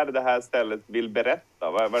känna, vad är det här stället vill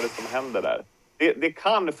berätta? Vad är det som händer där? Det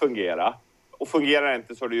kan fungera. Och fungerar det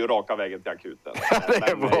inte så är det ju raka vägen till akuten.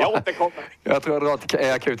 Men jag återkommer. Jag tror att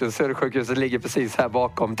till akuten. Södersjukhuset ligger precis här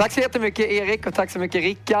bakom. Tack så jättemycket Erik och tack så mycket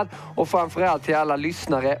Rickard. Och framförallt till alla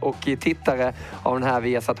lyssnare och tittare av den här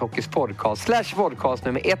Viasat Hockeys podcast. /podcast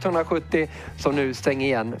nummer 170 som nu stänger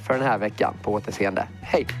igen för den här veckan. På återseende.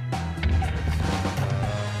 Hej!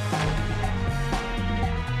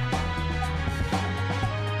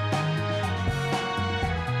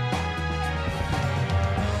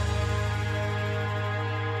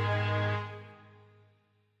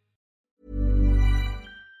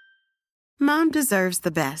 Mom deserves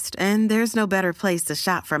the best, and there's no better place to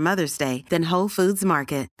shop for Mother's Day than Whole Foods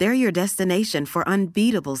Market. They're your destination for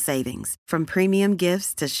unbeatable savings, from premium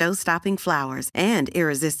gifts to show-stopping flowers and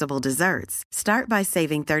irresistible desserts. Start by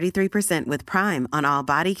saving 33% with Prime on all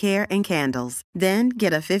body care and candles. Then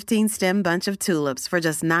get a 15-stem bunch of tulips for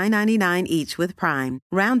just $9.99 each with Prime.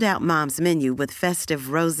 Round out Mom's menu with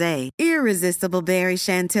festive rosé, irresistible berry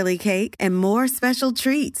chantilly cake, and more special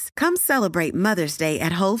treats. Come celebrate Mother's Day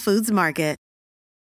at Whole Foods Market.